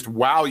there and just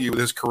wow you with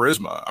his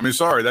charisma. I mean,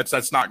 sorry,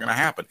 that's not going to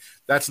happen.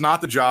 That's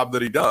not the job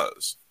that he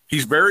does.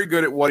 He's very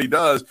good at what he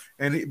does,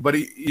 but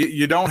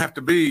you don't have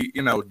to be,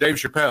 Dave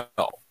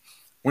Chappelle.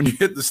 When you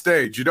hit the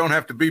stage, you don't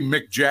have to be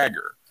Mick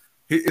Jagger.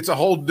 It's a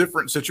whole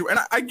different situation.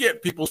 And I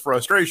get people's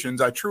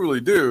frustrations. I truly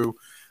do.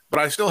 But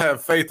I still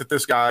have faith that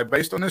this guy,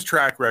 based on his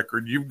track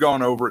record, you've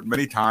gone over it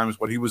many times,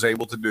 what he was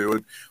able to do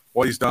and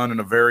what he's done in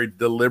a very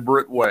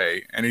deliberate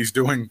way. And he's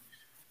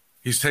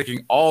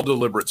taking all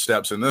deliberate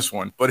steps in this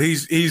one. But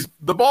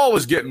the ball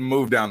is getting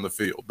moved down the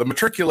field. The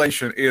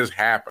matriculation is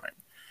happening.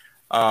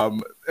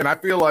 And I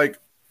feel like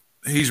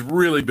he's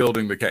really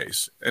building the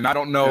case. And I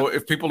don't know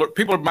if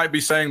people might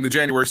be saying the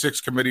January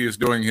 6th committee is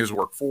doing his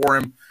work for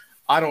him.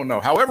 I don't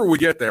know. However we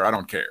get there, I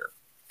don't care.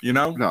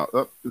 No,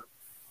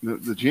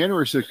 the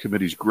January 6th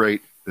committee is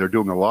great. They're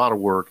doing a lot of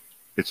work.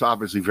 It's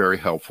obviously very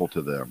helpful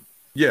to them.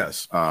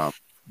 Yes.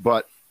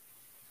 But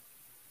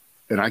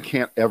I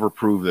can't ever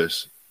prove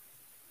this,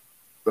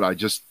 but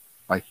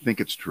I think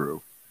it's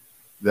true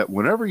that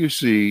whenever you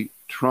see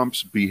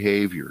Trump's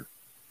behavior,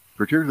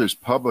 particularly his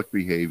public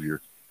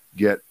behavior,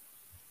 get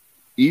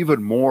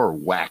even more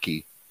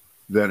wacky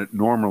than it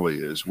normally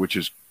is, which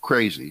is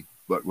crazy.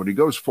 But when he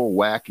goes full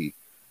wacky,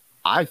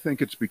 I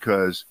think it's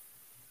because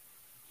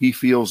he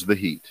feels the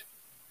heat.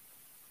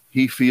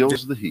 He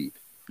feels the heat.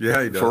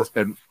 Yeah, he does.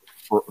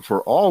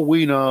 For all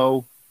we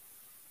know,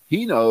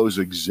 he knows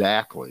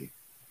exactly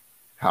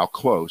how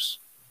close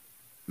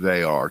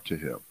they are to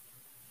him.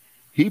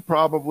 He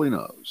probably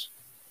knows.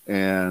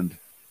 And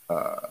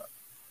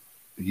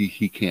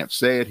he can't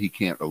say it. He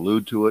can't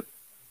allude to it.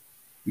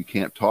 He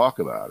can't talk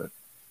about it.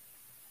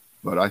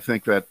 But I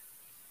think that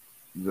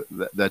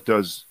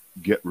does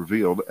get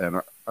revealed.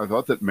 And I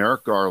thought that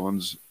Merrick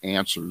Garland's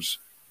answers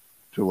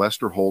to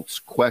Lester Holt's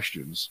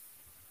questions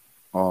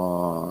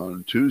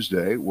on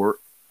Tuesday were,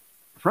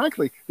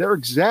 frankly, they're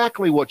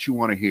exactly what you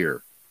want to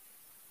hear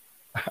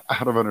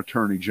out of an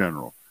attorney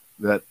general.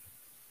 That,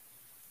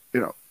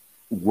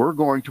 we're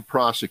going to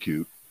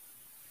prosecute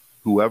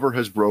whoever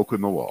has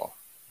broken the law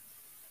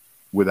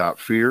without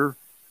fear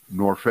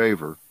nor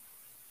favor,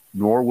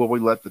 nor will we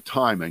let the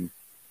timing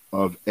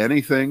of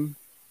anything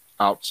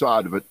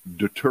outside of it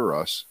deter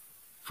us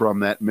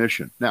from that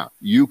mission. Now,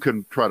 you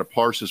can try to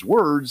parse his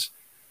words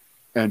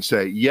and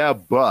say, yeah,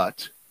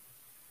 but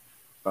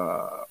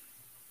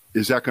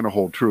is that going to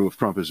hold true if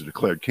Trump is a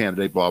declared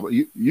candidate, blah, blah.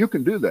 You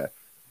can do that.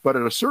 But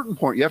at a certain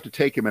point, you have to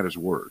take him at his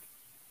word.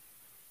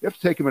 You have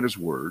to take him at his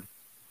word.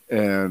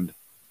 And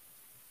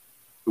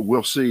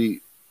we'll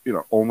see,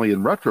 only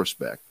in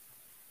retrospect,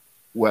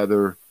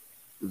 whether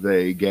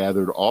they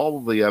gathered all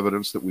of the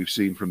evidence that we've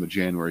seen from the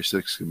January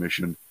 6th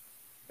Commission,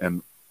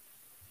 and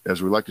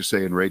as we like to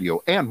say in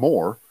radio, and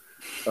more,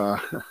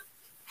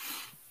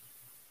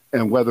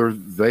 and whether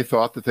they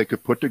thought that they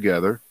could put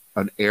together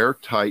an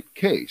airtight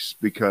case,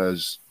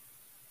 because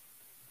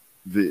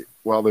there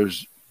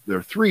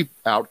are three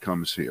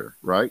outcomes here,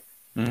 right?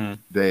 Mm-hmm.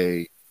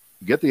 They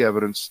get the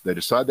evidence, they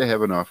decide they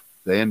have enough,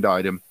 they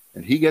indict him,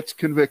 and he gets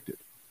convicted.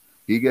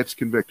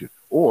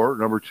 Or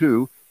number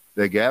two,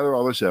 they gather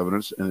all this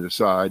evidence and they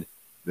decide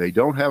they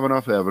don't have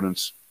enough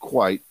evidence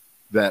quite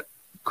that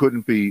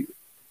couldn't be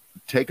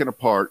taken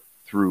apart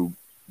through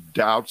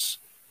doubts,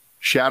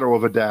 shadow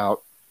of a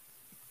doubt,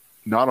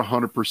 not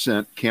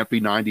 100%, can't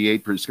be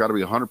 98%, it's got to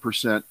be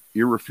 100%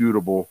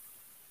 irrefutable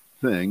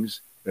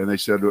things. And they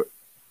said,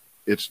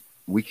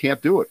 we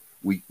can't do it.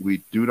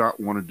 We do not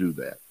want to do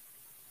that.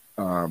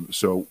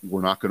 So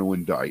we're not going to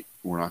indict.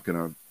 We're not going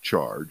to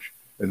charge.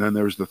 And then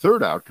there's the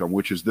third outcome,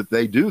 which is that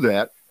they do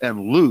that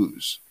and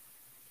lose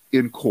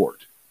in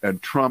court.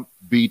 And Trump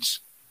beats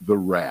the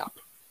rap.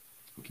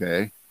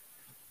 Okay.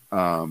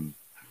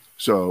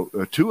 So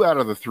 2 out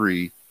of the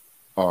 3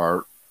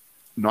 are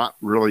not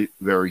really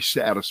very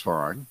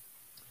satisfying.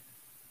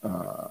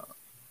 But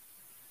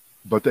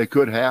they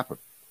could happen.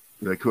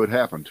 2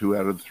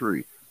 out of the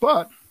 3.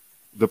 But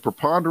the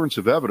preponderance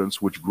of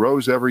evidence, which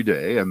grows every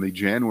day, and the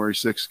January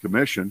 6th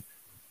Commission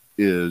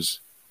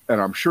is,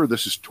 and I'm sure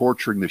this is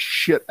torturing the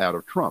shit out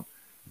of Trump,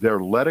 they're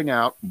letting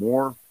out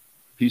more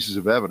pieces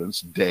of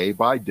evidence day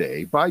by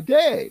day by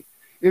day,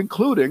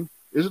 including,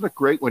 isn't it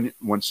great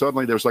when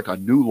suddenly there's like a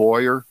new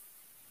lawyer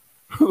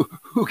who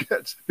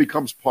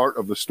becomes part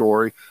of the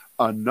story,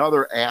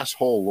 another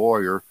asshole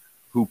lawyer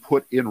who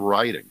put in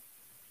writing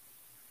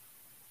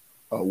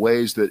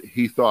ways that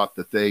he thought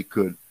that they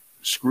could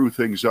screw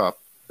things up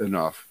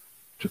enough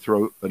to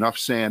throw enough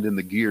sand in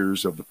the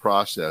gears of the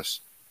process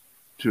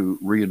to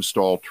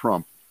reinstall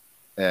Trump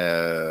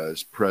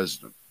as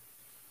president.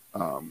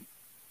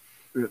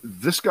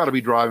 This got to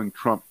be driving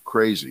Trump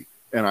crazy.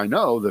 And I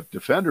know that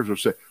defenders will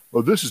say,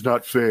 "Oh, this is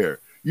not fair.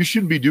 You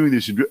shouldn't be doing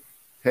this."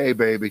 Hey,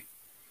 baby,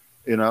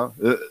 they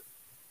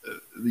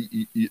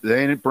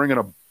ain't bringing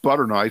a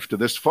butter knife to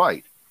this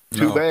fight.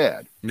 Too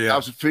bad. Yeah.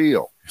 How's it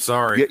feel?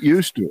 Sorry. Get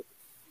used to it.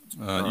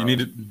 You need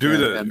to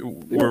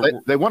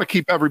do they want to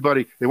keep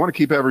everybody. They want to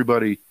keep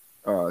everybody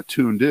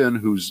tuned in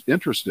who's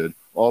interested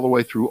all the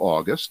way through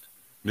August.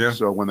 Yeah.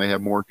 So when they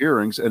have more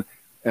hearings,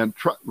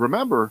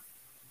 remember,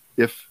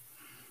 if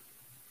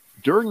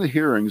during the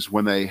hearings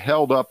when they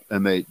held up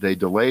and they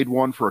delayed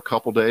one for a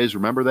couple days,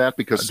 remember that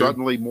because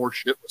suddenly more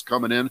shit was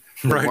coming in.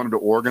 They wanted to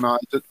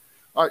organize it.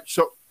 All right.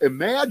 So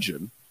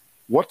imagine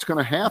what's going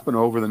to happen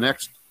over the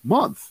next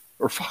month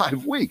or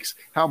 5 weeks.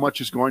 How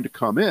much is going to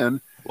come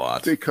in?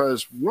 Lots.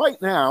 Because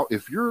right now,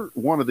 if you're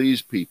one of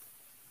these people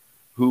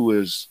who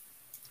is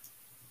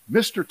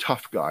Mr.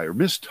 Tough Guy or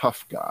Miss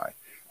Tough Guy,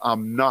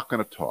 I'm not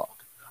going to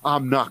talk.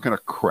 I'm not going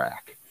to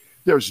crack.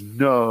 There's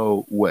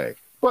no way.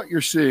 But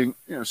you're seeing,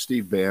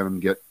 Steve Bannon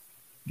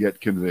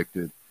get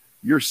convicted.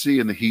 You're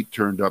seeing the heat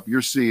turned up.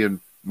 You're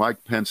seeing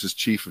Mike Pence's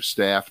chief of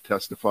staff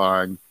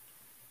testifying,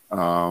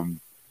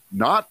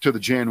 not to the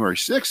January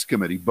 6th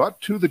committee, but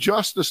to the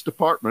Justice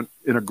Department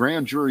in a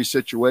grand jury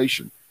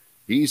situation.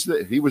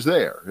 He was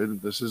there,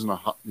 and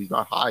he's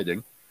not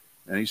hiding,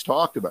 and he's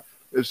talked about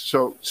it.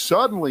 So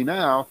suddenly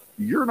now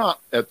you're not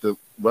at the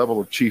level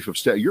of chief of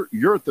staff.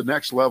 You're at the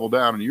next level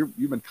down, and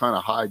you've been kind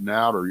of hiding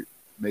out, or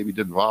maybe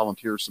didn't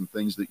volunteer some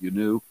things that you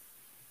knew.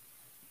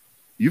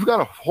 You've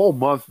got a whole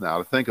month now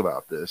to think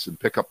about this and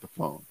pick up the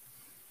phone.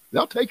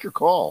 They'll take your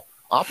call.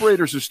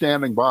 Operators are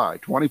standing by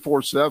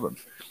 24/7,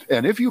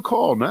 and if you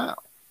call now,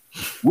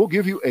 we'll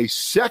give you a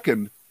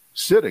second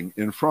sitting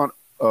in front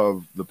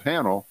of the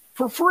panel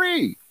for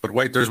free. But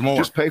wait, there's more.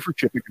 Just pay for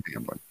shipping and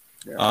handling.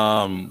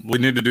 Yeah. We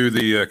need to do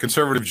the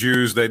conservative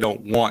Jews, they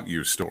don't want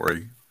you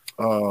story.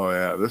 Oh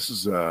yeah, this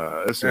is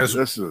a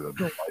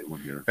delight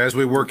one here. As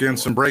we work in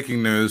some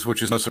breaking news,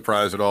 which is no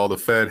surprise at all, the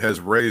Fed has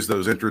raised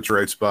those interest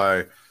rates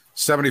by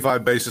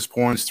 75 basis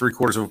points,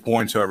 3/4 of a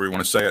point, however you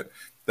want to say it.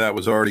 That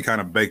was already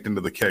kind of baked into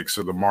the cake,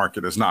 so the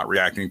market is not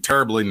reacting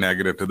terribly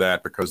negative to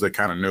that because they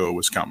kind of knew it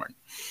was coming.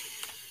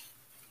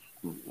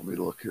 Let me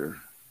look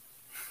here.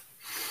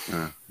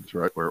 It's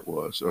right where it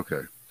was.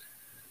 Okay.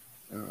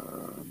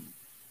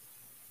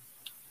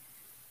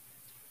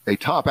 A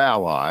top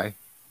ally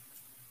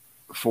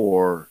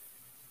for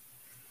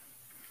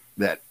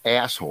that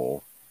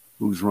asshole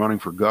who's running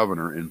for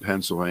governor in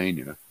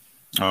Pennsylvania.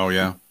 Oh,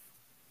 yeah.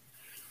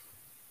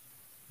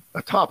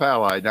 A top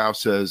ally now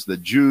says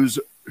that Jews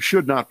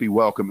should not be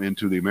welcome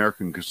into the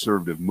American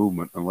conservative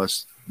movement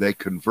unless they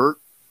convert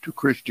to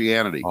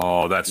Christianity.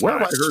 Oh, that's Where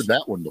nice. have I heard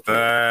that one before?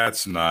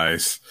 That's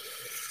nice.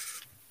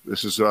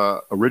 This is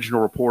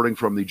original reporting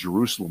from the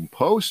Jerusalem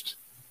Post.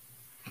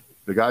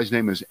 The guy's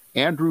name is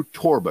Andrew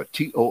Torba,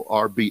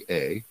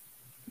 Torba,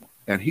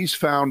 and he's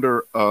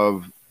founder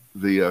of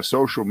the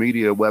social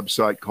media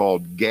website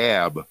called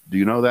Gab. Do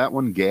you know that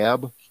one,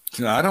 Gab?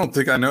 I don't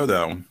think I know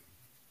that one.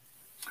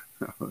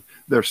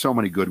 There's so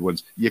many good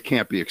ones. You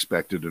can't be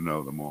expected to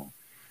know them all.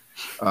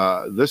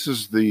 This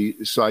is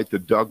the site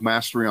that Doug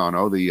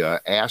Mastriano,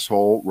 the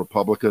asshole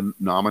Republican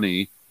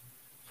nominee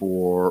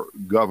for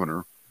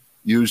governor,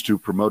 used to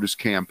promote his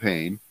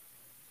campaign.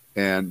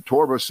 And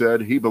Torba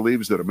said he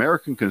believes that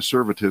American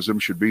conservatism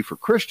should be for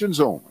Christians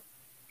only.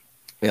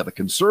 And the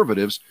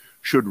conservatives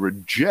should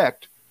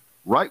reject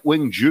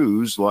right-wing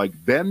Jews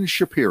like Ben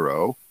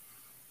Shapiro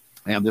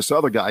and this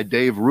other guy,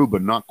 Dave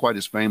Rubin, not quite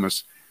as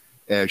famous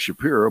as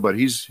Shapiro, but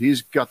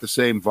he's got the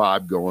same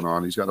vibe going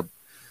on. He's got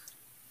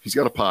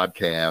a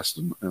podcast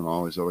and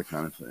all these other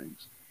kind of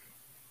things.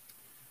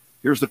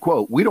 Here's the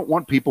quote: "We don't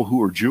want people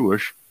who are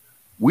Jewish.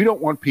 We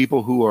don't want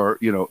people who are,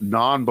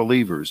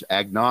 non-believers,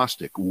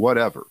 agnostic,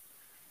 whatever.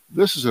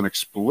 This is an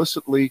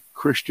explicitly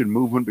Christian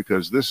movement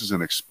because this is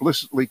an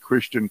explicitly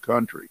Christian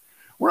country.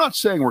 We're not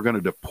saying we're going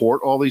to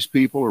deport all these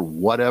people or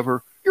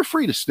whatever. You're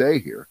free to stay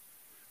here.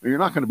 You're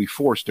not going to be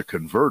forced to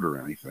convert or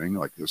anything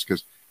like this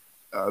because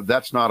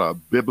that's not a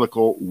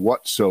biblical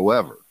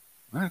whatsoever."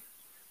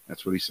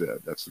 That's what he said.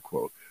 That's the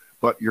quote.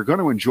 "But you're going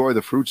to enjoy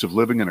the fruits of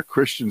living in a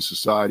Christian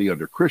society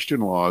under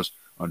Christian laws,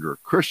 under a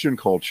Christian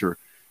culture,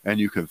 and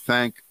you can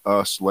thank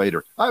us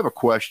later." I have a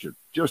question,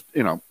 just,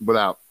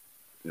 without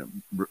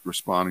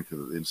responding to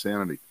the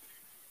insanity.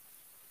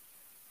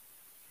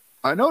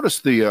 I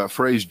noticed the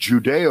phrase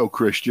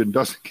Judeo-Christian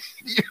doesn't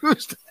get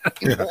used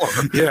anymore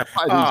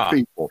by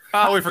these people.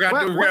 Oh, we forgot.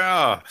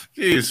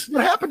 Jeez.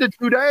 What happened to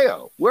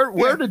Judeo?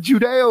 Where did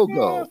Judeo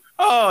go?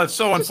 Oh, it's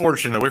so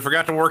unfortunate. We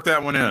forgot to work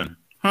that one in.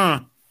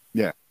 Huh.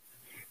 Yeah.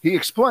 He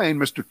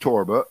explained, Mr.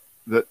 Torba,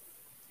 that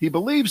he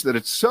believes that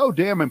it's so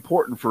damn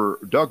important for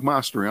Doug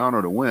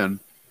Mastriano to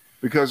win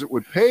because it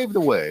would pave the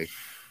way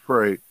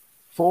for a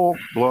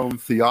full-blown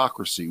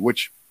theocracy,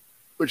 which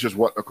is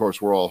what, of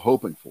course, we're all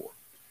hoping for.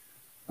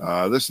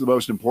 This is the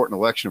most important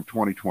election of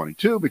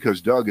 2022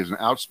 because Doug is an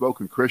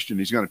outspoken Christian.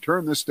 He's going to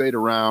turn this state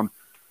around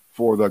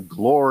for the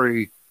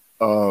glory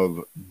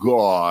of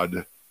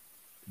God.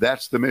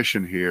 That's the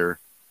mission here.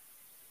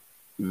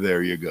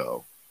 There you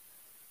go.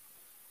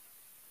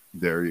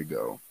 There you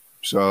go.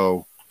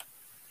 So,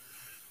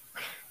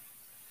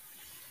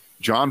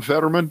 John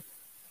Fetterman,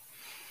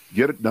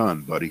 get it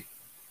done, buddy.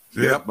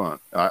 Get it done.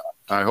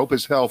 I hope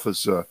his health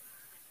is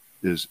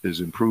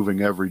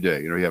improving every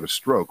day. You know, he had a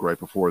stroke right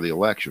before the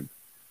election.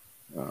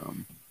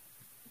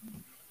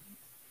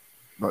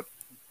 But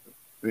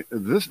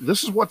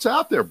this is what's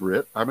out there,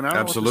 Britt. I mean, I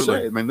don't know what to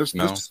say. I mean,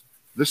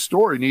 this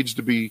story needs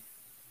to be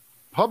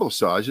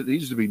publicized. It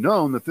needs to be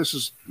known that this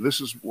is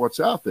what's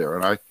out there.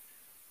 And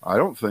I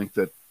don't think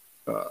that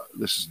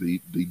this is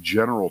the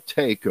general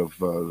take of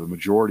the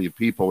majority of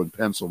people in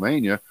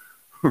Pennsylvania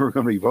who are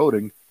going to be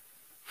voting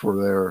for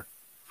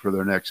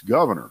their next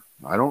governor.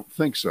 I don't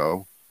think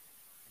so,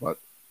 but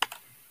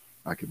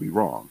I could be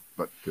wrong.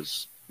 But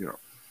because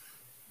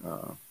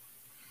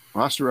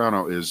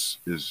Mastriano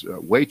is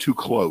way too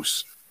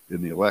close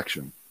in the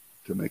election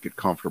to make it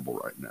comfortable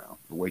right now.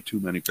 Way too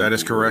many people. That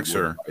is correct,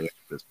 sir.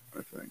 This,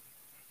 I think.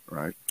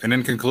 Right. And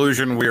in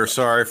conclusion, we are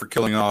sorry for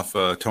killing off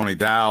Tony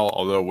Dow,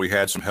 although we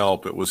had some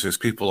help. It was his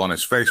people on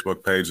his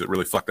Facebook page that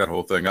really fucked that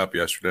whole thing up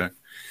yesterday.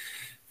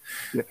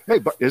 Yeah. Hey,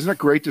 but isn't it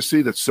great to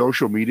see that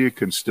social media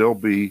can still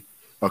be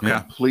a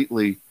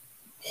completely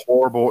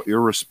horrible,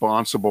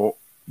 irresponsible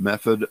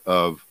method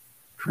of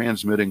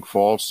transmitting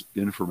false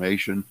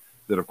information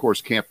that, of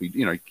course, can't be,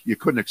 you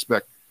couldn't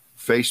expect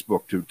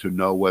Facebook to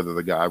know whether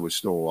the guy was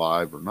still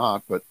alive or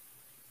not, but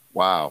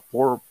wow,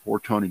 poor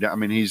Tony Dow. I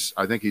mean,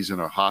 I think he's in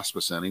a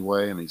hospice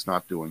anyway, and he's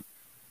not doing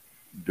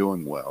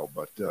well.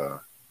 But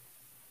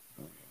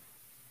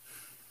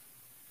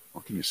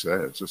what can you say?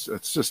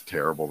 It's just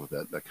terrible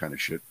that kind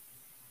of shit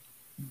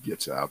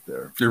gets out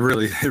there. It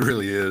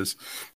really is.